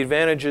 But the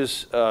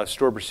advantages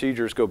stored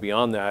procedures go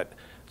beyond that,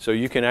 so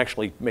you can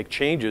actually make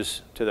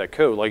changes to that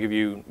code. Like if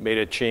you made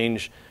a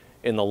change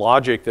in the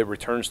logic that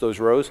returns those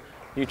rows,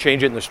 you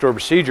change it in the stored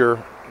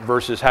procedure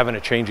versus having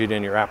to change it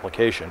in your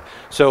application.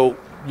 So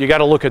you got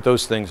to look at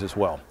those things as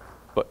well.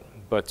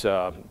 But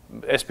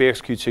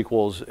SP-execute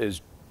SQL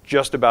is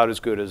just about as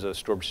good as a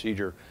stored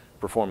procedure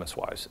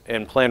performance-wise,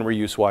 and plan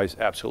reuse-wise,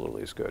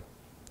 absolutely is good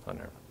on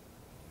there.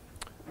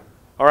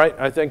 All right,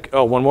 I think.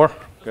 Oh, one more.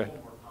 Just one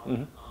more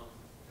comment.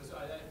 Because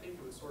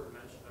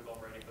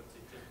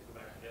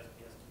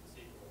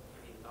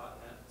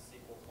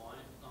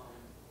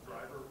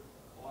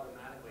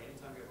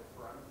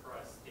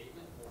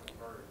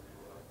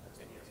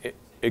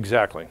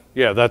Exactly.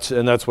 Yeah, that's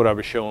what I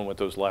was showing with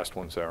those last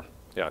ones there.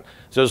 Yeah.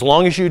 So as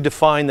long as you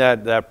define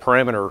that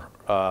parameter,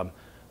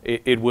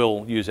 it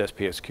will use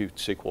SPSQ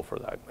SQL for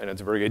that, and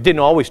it's very good. It didn't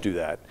always do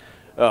that,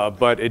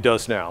 but it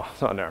does now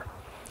on there.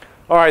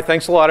 All right.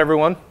 Thanks a lot,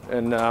 everyone,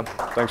 and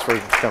thanks for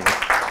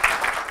coming.